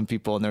to some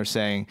people, and they're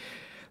saying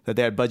that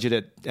they had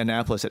budgeted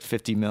Annapolis at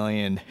 $50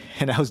 million,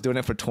 and I was doing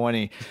it for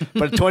 20.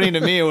 But 20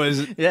 to me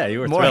was you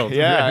were more, thrilled.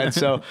 Yeah, and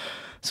so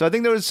I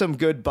think there was some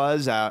good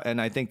buzz out,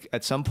 and I think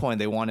at some point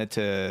they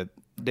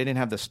didn't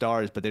have the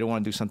stars, but they didn't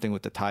want to do something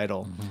with the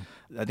title.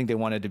 Mm-hmm. I think they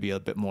wanted to be a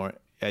bit more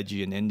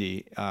edgy and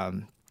indie.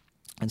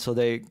 And so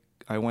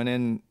I went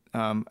in,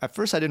 at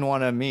first I didn't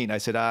want to meet. I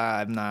said,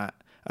 I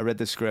read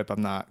the script.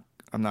 I'm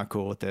not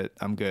cool with it.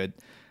 I'm good.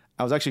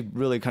 I was actually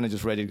really kind of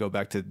just ready to go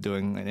back to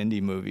doing an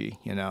indie movie,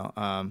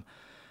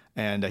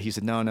 and he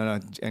said, no.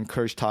 And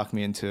Kirsch talked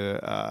me into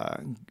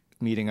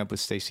meeting up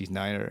with Stacey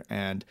Snider.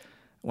 And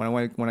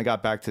when I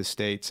got back to the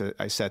States,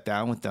 I sat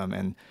down with them,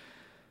 and,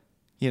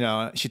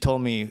 she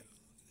told me,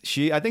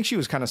 I think she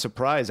was kind of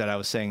surprised that I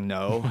was saying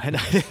no, and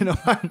I didn't know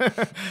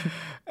why.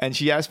 And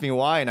she asked me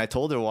why, and I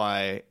told her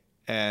why,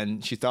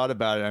 and she thought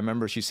about it. I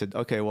remember she said,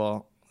 okay,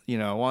 well,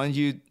 why don't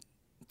you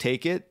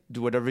take it,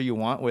 do whatever you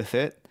want with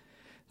it.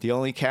 The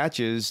only catch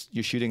is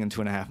you're shooting in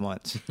 2.5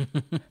 months.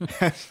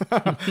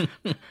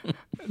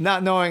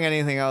 Not knowing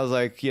anything, I was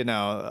like,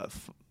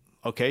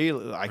 okay,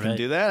 I can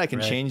do that. I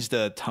can change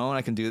the tone.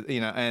 I can do,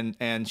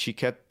 and she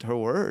kept her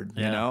word,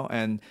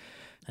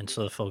 And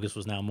so the focus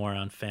was now more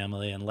on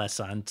family and less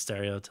on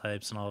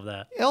stereotypes and all of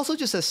that. Also,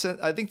 just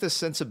I think the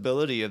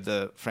sensibility of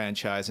the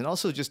franchise, and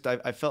also just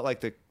I felt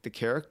like the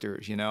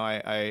characters.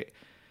 I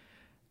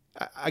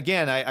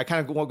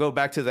kind of go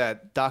back to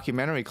that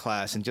documentary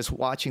class and just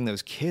watching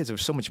those kids. There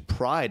was so much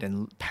pride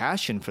and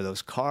passion for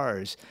those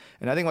cars,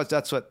 and I think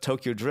that's what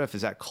Tokyo Drift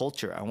is. That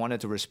culture. I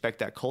wanted to respect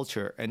that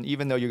culture, and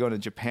even though you're going to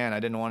Japan, I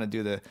didn't want to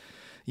do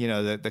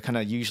the kind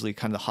of usually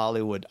kind of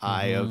Hollywood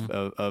eye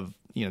of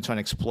trying to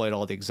exploit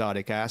all the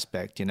exotic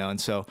aspect,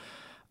 and so,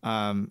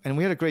 and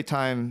we had a great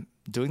time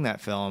doing that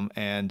film,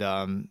 and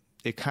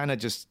it kind of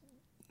just,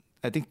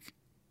 I think,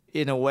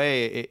 in a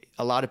way,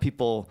 a lot of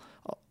people,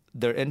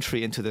 their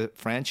entry into the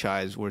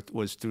franchise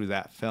was through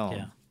that film.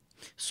 Yeah.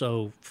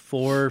 So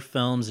 4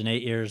 films and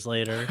 8 years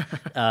later,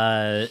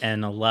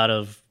 and a lot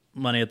of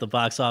money at the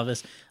box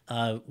office.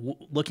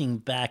 Looking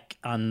back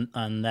on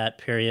that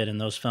period and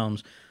those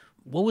films,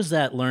 what was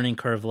that learning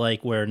curve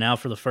like, where now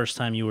for the first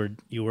time you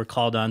were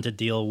called on to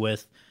deal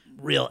with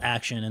real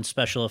action and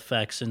special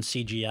effects and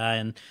CGI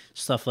and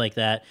stuff like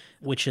that,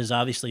 which has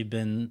obviously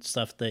been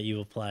stuff that you've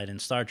applied in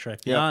Star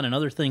Trek Beyond and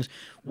other things.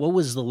 What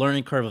was the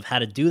learning curve of how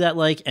to do that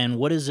like, and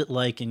what is it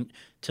like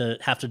to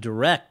have to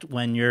direct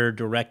when you're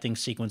directing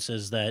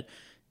sequences that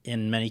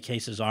in many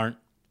cases aren't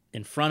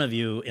in front of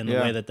you in the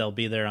way that they'll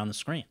be there on the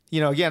screen?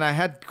 Again, I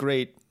had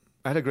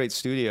a great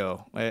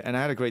studio, and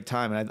I had a great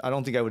time, and I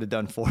don't think I would have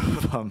done 4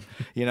 of them.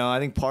 I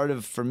think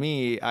for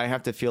me, I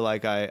have to feel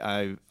like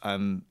I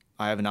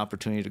have an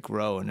opportunity to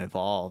grow and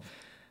evolve.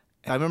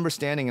 I remember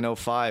standing in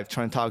 2005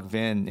 trying to talk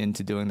Vin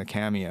into doing the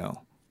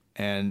cameo,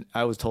 And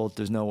I was told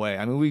there's no way.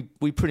 I mean,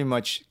 we pretty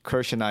much,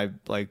 Kirsch and I,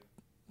 like,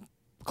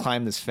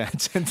 climbed this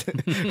fence and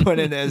went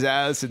into his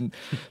house and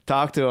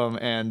talked to him.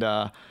 And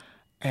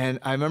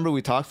I remember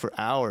we talked for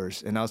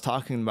hours, and I was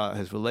talking about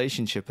his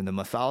relationship and the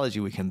mythology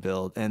we can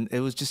build. And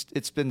it was just,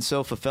 it's been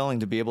so fulfilling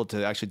to be able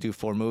to actually do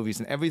 4 movies.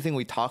 And everything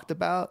we talked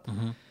about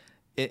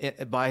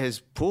by his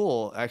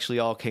pool actually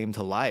all came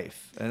to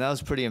life. And that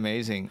was pretty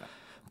amazing.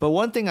 But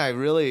one thing I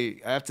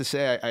have to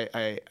say,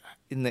 I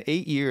in the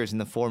 8 years in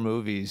the 4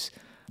 movies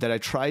that I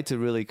tried to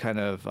really kind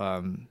of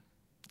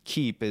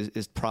keep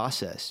is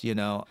process, you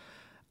know.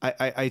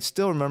 I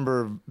still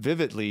remember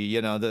vividly,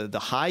 you know, the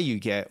high you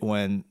get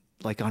when,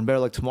 like on Better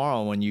Luck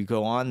Tomorrow, when you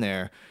go on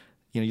there,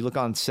 you know, you look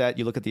on set,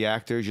 you look at the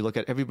actors, you look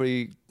at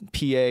everybody,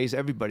 PAs,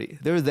 everybody.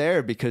 They're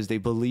there because they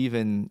believe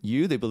in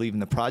you, they believe in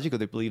the project, or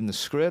they believe in the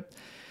script.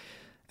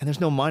 And there's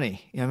no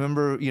money. I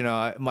remember, you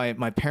know,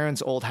 my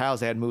parents' old house,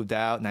 they had moved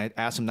out, and I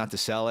asked them not to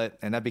sell it,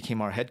 and that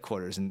became our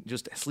headquarters, and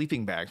just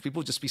sleeping bags. People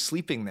would just be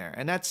sleeping there.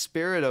 And that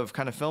spirit of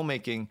kind of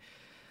filmmaking,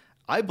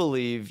 I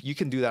believe you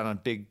can do that on a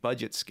big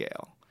budget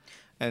scale.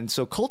 And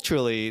so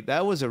culturally,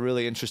 that was a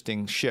really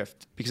interesting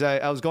shift, because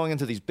I was going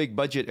into these big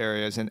budget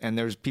areas, and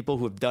there's people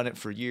who have done it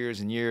for years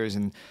and years.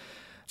 And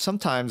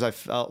sometimes I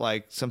felt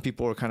like some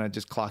people were kind of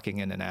just clocking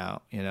in and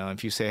out. You know,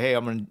 if you say, hey,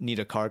 I'm going to need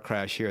a car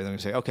crash here, they're going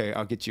to say, okay,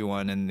 I'll get you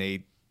one. And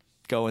they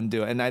go and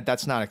do it. And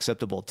that's not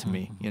acceptable to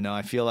me. You know,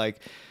 I feel like,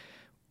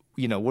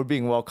 you know, we're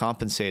being well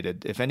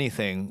compensated. If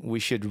anything,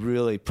 we should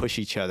really push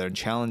each other and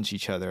challenge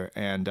each other.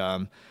 And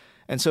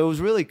so it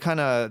was really kind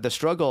of the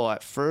struggle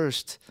at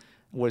first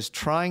was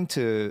trying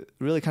to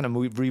really kind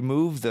of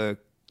remove the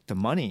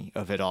money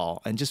of it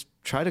all and just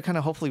try to kind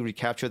of hopefully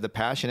recapture the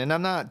passion. And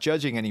I'm not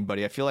judging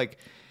anybody. I feel like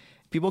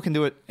people can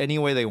do it any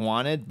way they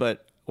wanted,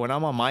 but when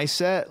I'm on my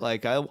set,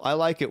 like I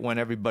like it when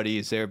everybody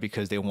is there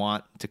because they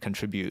want to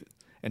contribute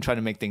and try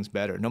to make things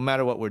better, no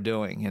matter what we're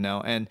doing, you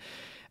know. And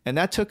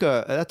that took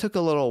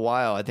a little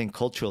while, I think,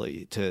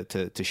 culturally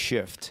to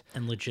shift.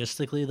 And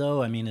logistically,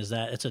 though, I mean, it's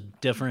a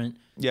different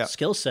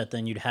skill set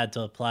than you'd had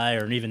to apply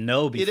or even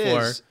know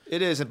before.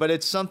 It is, but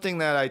it's something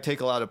that I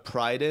take a lot of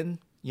pride in.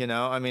 You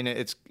know, I mean,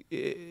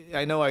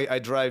 I know I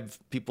drive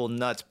people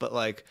nuts, but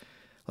like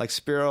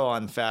Spiro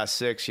on Fast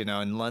 6, you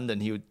know, in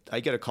London, I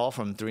get a call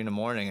from him 3 a.m,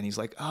 and he's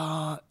like,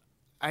 I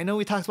know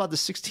we talked about the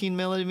 16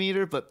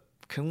 millimeter, but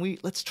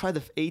let's try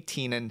the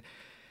 18,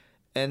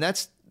 and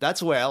that's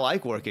the way I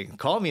like working.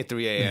 Call me at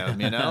 3 a.m,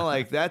 you know,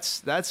 like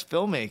that's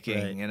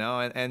filmmaking, right. You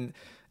know,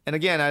 and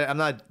again, I'm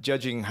not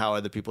judging how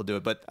other people do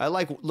it, but I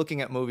like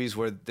looking at movies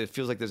where it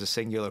feels like there's a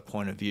singular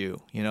point of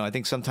view. You know, I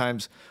think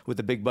sometimes with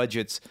the big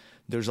budgets,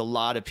 there's a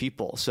lot of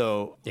people,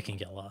 so it can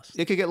get lost.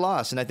 It could get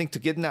lost, and I think to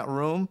get in that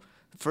room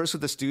first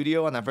with the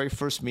studio on that very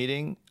first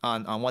meeting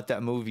on what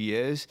that movie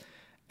is,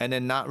 and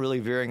then not really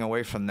veering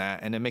away from that,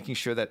 and then making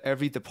sure that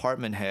every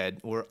department head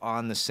were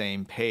on the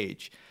same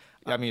page.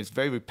 I mean, it's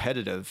very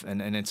repetitive,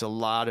 and it's a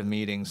lot of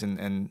meetings,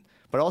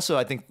 but also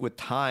I think with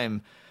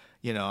time,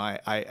 you know,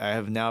 I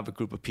have now a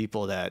group of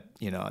people that,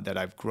 you know, that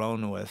I've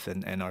grown with,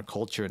 and our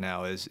culture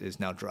now is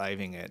now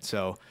driving it.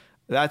 So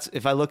that's,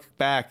 if I look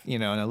back, you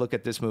know, and I look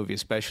at this movie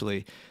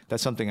especially,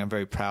 that's something I'm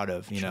very proud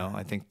of. You know,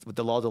 I think with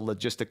all the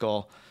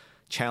logistical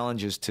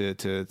challenges to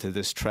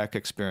this Trek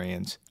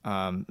experience,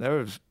 there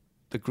was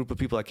the group of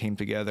people that came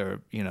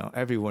together. You know,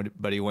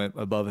 everybody went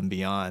above and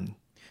beyond.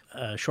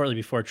 Shortly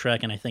before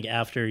Trek, and I think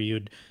after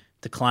you'd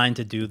declined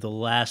to do the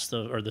last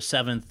or the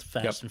 7th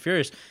Fast and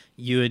Furious,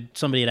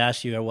 somebody had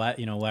asked you, why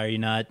are you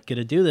not going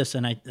to do this?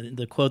 And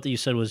the quote that you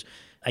said was,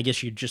 I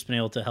guess you'd just been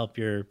able to help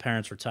your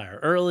parents retire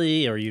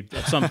early, or you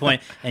at some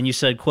point, and you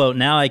said, quote,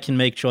 now I can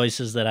make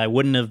choices that I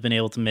wouldn't have been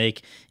able to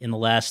make in the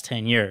last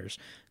 10 years,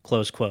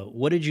 close quote.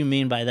 What did you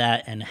mean by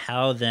that, and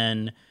how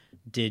then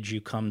did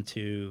you come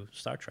to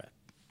Star Trek?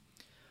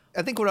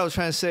 I think what I was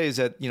trying to say is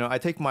that, you know, I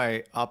take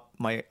my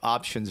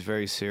options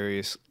very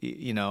serious.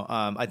 You know,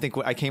 I think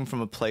I came from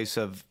a place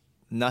of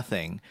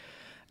nothing,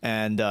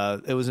 and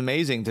it was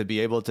amazing to be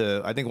able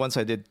to. I think once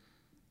I did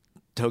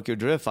Tokyo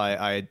Drift,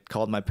 I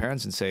called my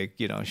parents and say,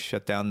 you know,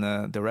 shut down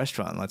the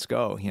restaurant, let's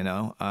go. You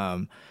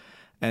know,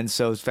 and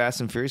so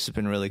Fast and Furious has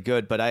been really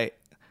good. But I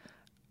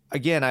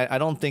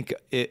don't think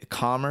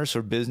commerce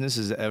or business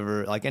is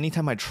ever, like,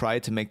 anytime I try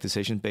to make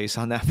decisions based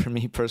on that, for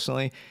me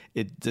personally,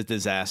 it's a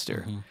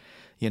disaster. Mm-hmm.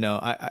 You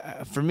know,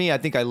 for me, I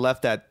think I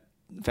left that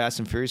Fast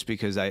and Furious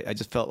because I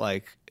just felt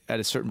like at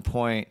a certain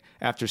point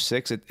after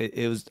 6,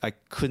 it was,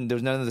 there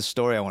was none of the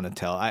story I want to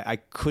tell. I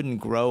couldn't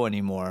grow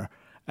anymore,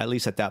 at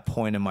least at that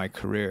point in my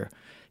career.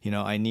 You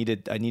know, I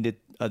needed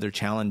other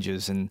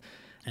challenges and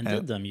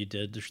did them. You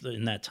did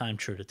in that time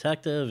True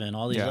Detective and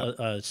all these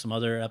some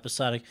other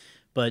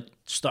but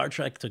Star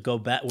Trek, to go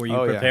back, were you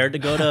prepared to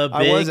go to a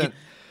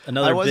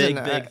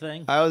big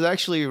thing? I was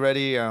actually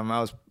ready. I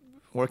was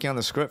working on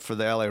the script for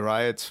the LA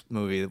Riots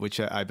movie, which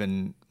I've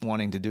been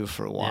wanting to do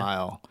for a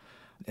while.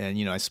 Yeah. And,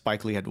 you know,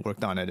 Spike Lee had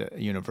worked on it at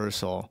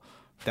Universal.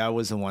 That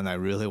was the one I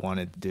really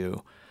wanted to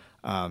do.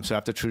 So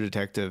after True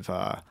Detective,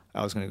 I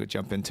was going to go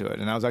jump into it.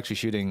 And I was actually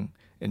shooting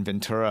in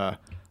Ventura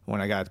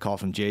when I got a call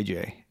from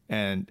JJ.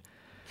 And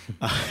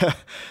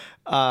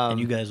And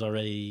you guys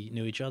already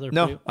knew each other?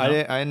 No,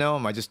 I know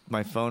him.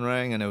 My phone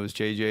rang and it was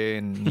JJ,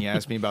 and he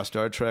asked me about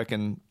Star Trek,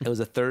 and it was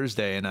a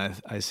Thursday, and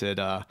I said,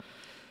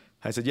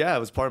 yeah, it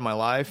was part of my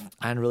life.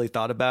 I hadn't really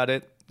thought about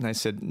it. And I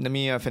said, let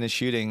me finish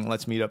shooting.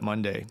 Let's meet up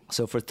Monday.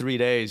 So for 3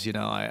 days,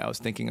 I was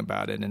thinking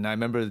about it. And I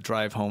remember the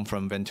drive home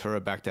from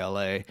Ventura back to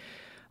LA.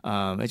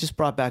 It just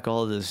brought back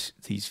all of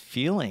these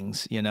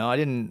feelings. I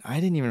didn't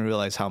even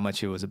realize how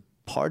much it was a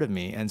part of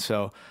me. And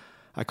so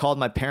I called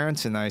my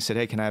parents and I said,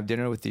 hey, can I have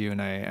dinner with you?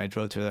 And I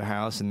drove to their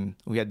house and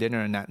we had dinner.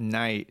 And that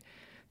night,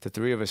 the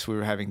three of us, we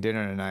were having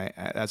dinner. And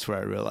that's where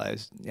I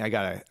realized I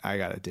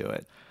gotta do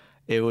it.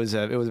 It was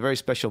a very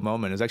special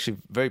moment. It was actually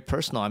very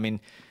personal. I mean,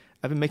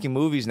 I've been making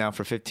movies now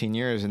for 15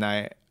 years, and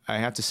I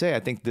have to say, I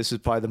think this is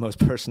probably the most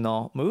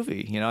personal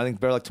movie. I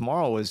think Better Luck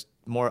Tomorrow was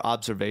more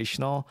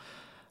observational.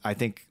 I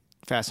think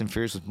Fast and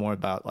Furious was more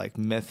about like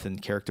myth and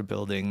character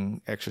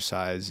building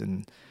exercise,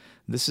 and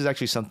this is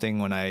actually something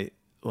when I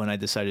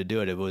decided to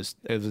do it, it was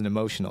an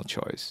emotional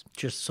choice.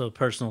 Just so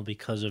personal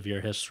because of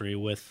your history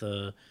with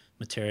the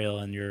material,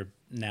 and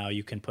now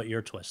you can put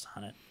your twist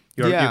on it.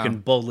 You can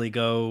boldly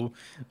go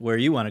where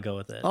you want to go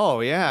with it.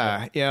 Oh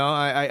yeah.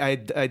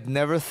 I'd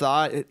never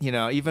thought,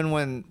 even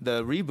when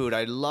the reboot,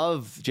 I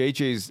love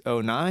JJ's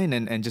 09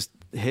 and just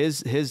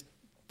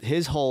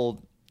his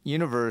whole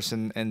universe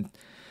and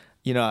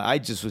I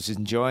just was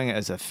enjoying it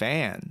as a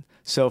fan.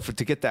 So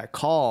to get that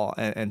call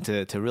and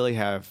to really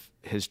have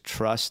his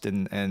trust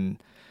and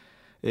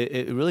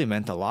it really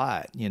meant a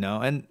lot,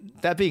 And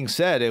that being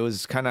said,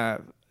 it kind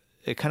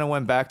of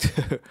went back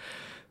to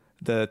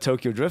the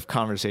Tokyo Drift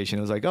conversation.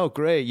 It was like, oh,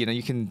 great.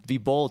 You can be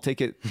bold,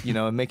 take it,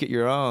 and make it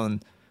your own,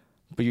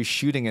 but you're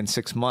shooting in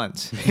 6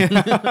 months.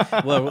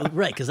 Well,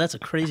 right. Cause that's a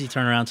crazy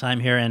turnaround time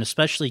here. And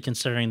especially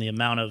considering the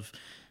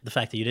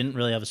fact that you didn't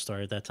really have a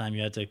story at that time.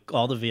 You had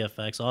all the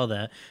VFX, all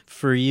that.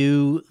 For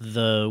you,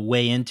 the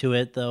way into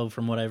it though,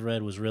 from what I've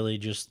read, was really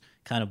just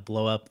kind of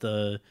blow up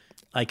the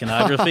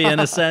iconography in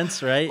a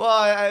sense, right? Well,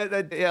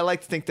 I like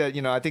to think that,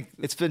 I think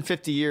it's been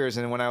 50 years.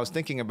 And when I was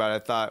thinking about it, I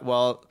thought,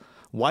 well,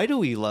 why do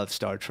we love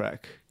Star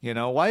Trek?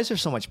 Why is there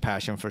so much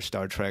passion for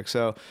Star Trek?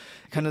 So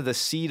kind of the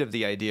seed of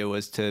the idea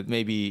was to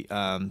maybe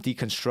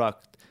deconstruct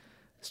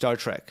Star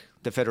Trek,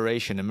 the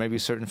Federation, and maybe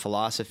certain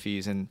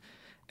philosophies. And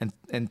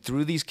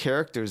through these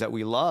characters that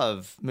we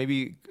love,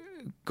 maybe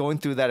going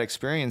through that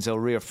experience, they'll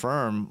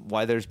reaffirm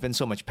why there's been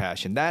so much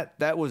passion.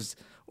 That was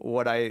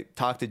what I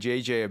talked to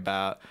JJ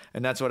about,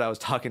 and that's what I was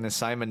talking to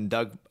Simon and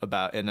Doug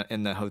about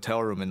in the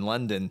hotel room in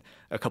London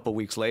a couple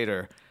weeks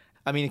later.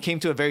 I mean, it came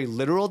to a very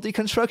literal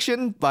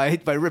deconstruction by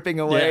ripping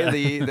away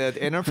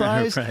the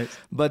Enterprise,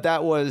 but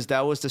that was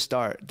the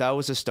start. That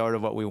was the start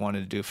of what we wanted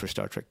to do for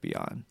Star Trek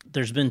Beyond.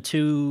 There's been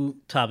 2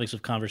 topics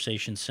of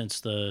conversation since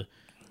the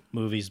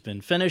movie's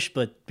been finished,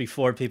 but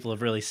before people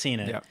have really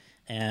seen it. Yeah.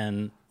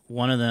 And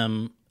one of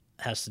them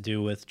has to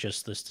do with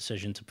just this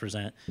decision to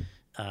present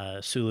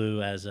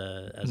Sulu as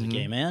a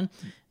gay man,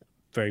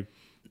 very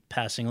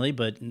passingly,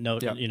 but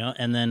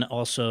and then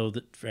also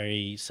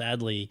very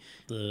sadly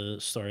the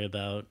story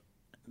about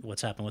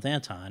what's happened with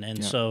Anton.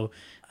 And so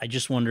I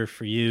just wonder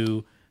for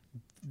you,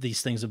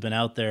 these things have been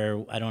out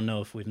there. I don't know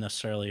if we've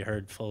necessarily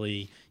heard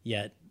fully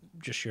yet,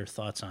 just your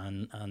thoughts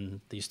on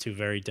these 2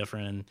 very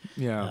different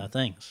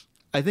things.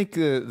 I think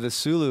the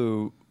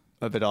Sulu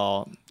of it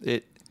all,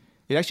 it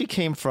actually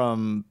came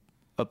from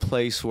a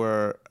place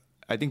where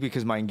I think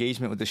because my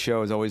engagement with the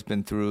show has always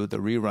been through the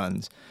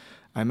reruns.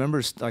 I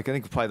remember, I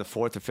think probably the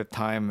 4th or 5th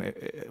time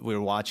we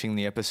were watching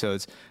the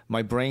episodes,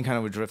 my brain kind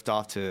of would drift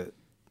off to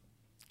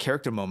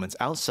character moments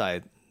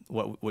outside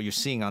what you're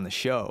seeing on the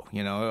show,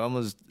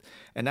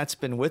 and that's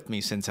been with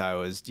me since I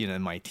was,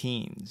 in my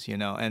teens,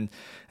 and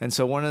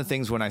so one of the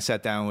things when I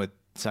sat down with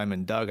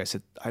Simon and Doug, I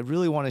said, I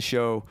really want to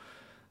show,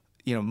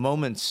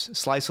 moments,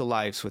 slice of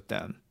lives with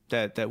them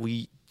that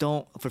we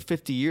don't, for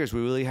 50 years,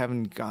 we really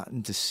haven't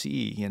gotten to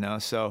see,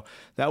 so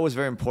that was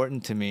very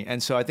important to me.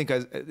 And so I think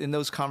in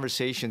those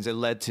conversations, it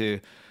led to,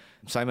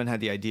 Simon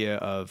had the idea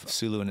of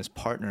Sulu and his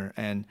partner.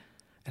 And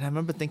I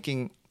remember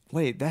thinking,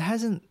 wait,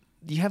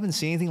 you haven't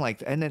seen anything like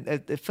that. And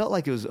it felt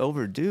like it was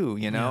overdue,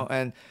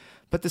 but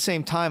at the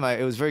same time,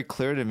 it was very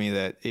clear to me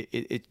that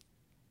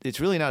it's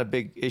really not a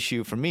big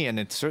issue for me. And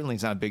it certainly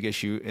is not a big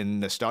issue in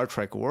the Star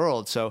Trek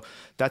world. So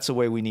that's the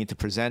way we need to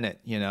present it,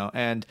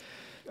 and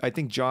I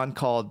think John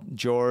called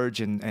George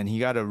and he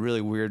got a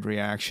really weird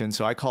reaction.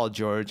 So I called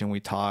George and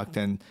we talked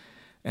and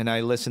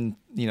I listened,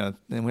 and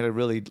we had a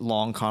really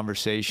long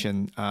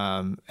conversation.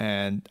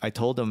 And I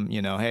told him,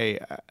 hey,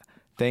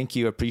 thank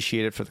you.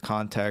 Appreciate it for the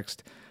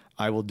context.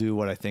 I will do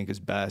what I think is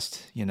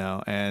best,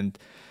 and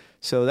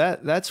so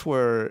that's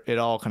where it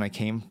all kind of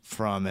came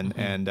from.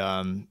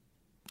 And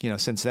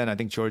since then, I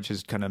think George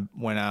has kind of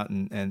went out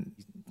and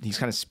he's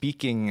kind of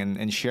speaking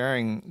and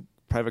sharing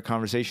private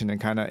conversation and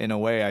kind of in a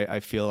way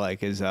I feel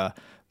like is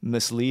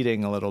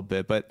misleading a little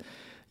bit, but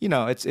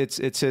it's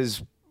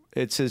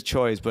his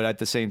choice. But at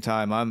the same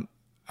time,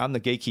 I'm the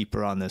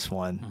gatekeeper on this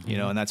one,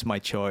 and that's my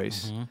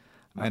choice.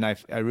 And I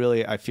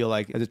feel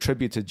like as a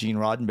tribute to Gene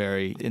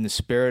Roddenberry, in the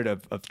spirit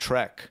of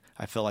Trek,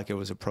 I feel like it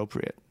was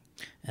appropriate.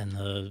 And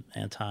the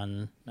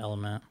Anton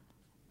element.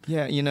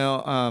 Yeah,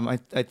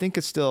 I think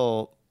it's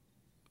still,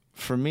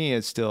 for me,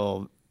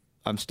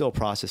 I'm still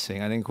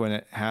processing. I think when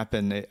it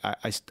happened,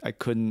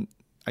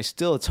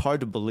 it's hard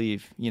to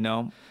believe,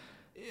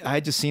 I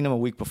had just seen him a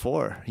week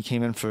before. He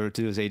came in to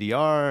do his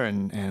ADR,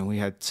 and we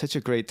had such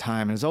a great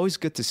time. And it was always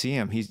good to see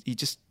him. He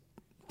just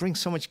brings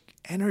so much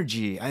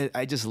energy.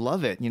 I just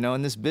love it,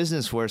 in this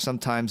business where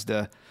sometimes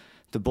the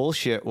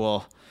bullshit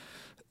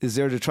is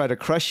there to try to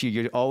crush you.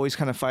 You're always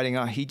kind of fighting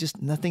out.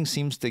 Nothing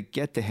seems to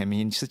get to him.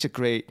 He's such a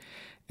great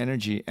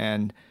energy.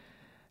 And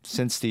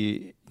since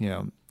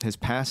his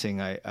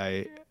passing,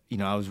 I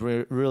was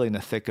really in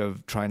the thick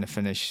of trying to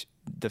finish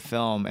the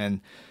film. And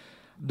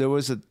there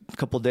was a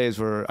couple of days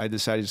where I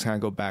decided to kind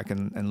of go back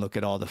and look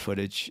at all the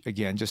footage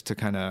again, just to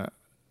kind of,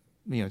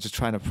 just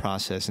trying to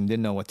process, and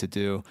didn't know what to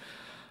do.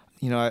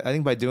 I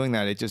think by doing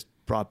that, it just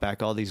brought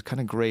back all these kind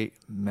of great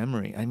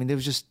memory. I mean, there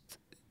was just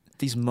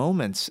these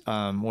moments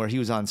where he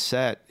was on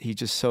set. He's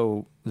just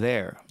so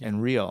there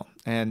and real.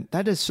 And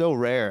that is so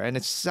rare. And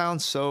it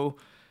sounds so...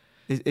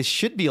 It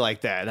should be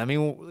like that. I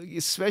mean,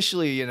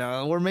 especially,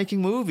 we're making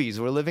movies,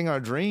 we're living our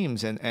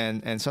dreams,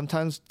 and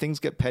sometimes things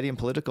get petty and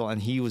political, and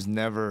he was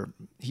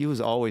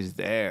always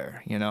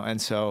there,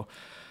 and so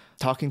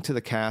talking to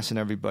the cast and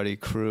everybody,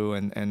 crew,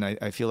 and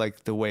I feel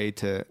like the way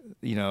to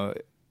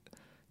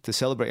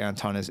celebrate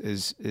Anton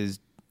is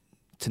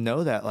to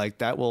know that, like,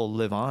 that will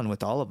live on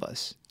with all of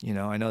us.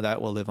 I know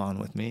that will live on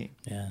with me.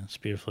 Yeah, it's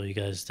beautiful. You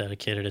guys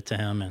dedicated it to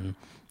him, and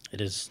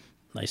it is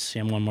nice to see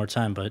him one more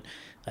time, but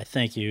I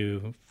thank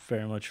you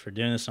very much for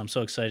doing this. I'm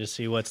so excited to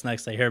see what's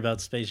next. I hear about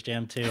Space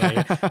Jam 2.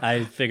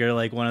 I figure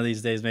like one of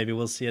these days maybe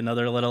we'll see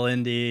another little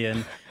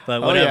indie,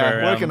 but whatever.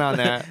 I'm working on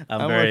that.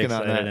 I'm very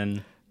excited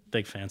and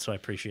big fan, so I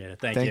appreciate it.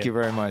 Thank you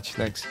very much.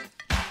 Thanks.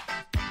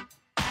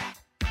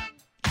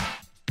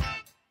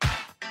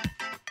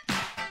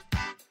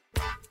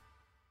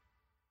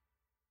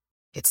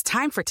 It's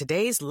time for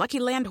today's Lucky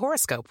Land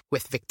horoscope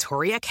with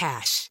Victoria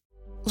Cash.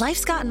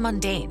 Life's gotten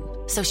mundane,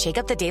 so shake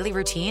up the daily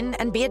routine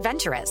and be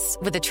adventurous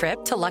with a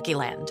trip to Lucky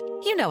Land.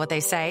 You know what they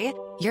say,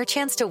 your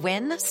chance to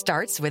win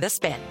starts with a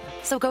spin.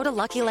 So go to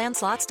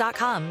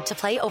LuckyLandSlots.com to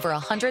play over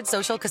 100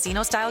 social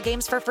casino-style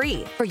games for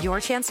free for your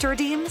chance to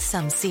redeem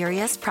some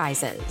serious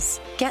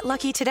prizes. Get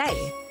lucky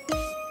today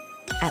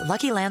at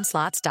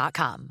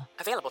LuckyLandSlots.com.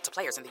 Available to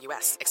players in the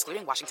U.S.,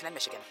 excluding Washington and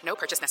Michigan. No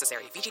purchase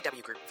necessary.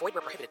 VGW Group. Void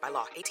where prohibited by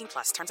law.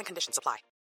 18+. Terms and conditions apply.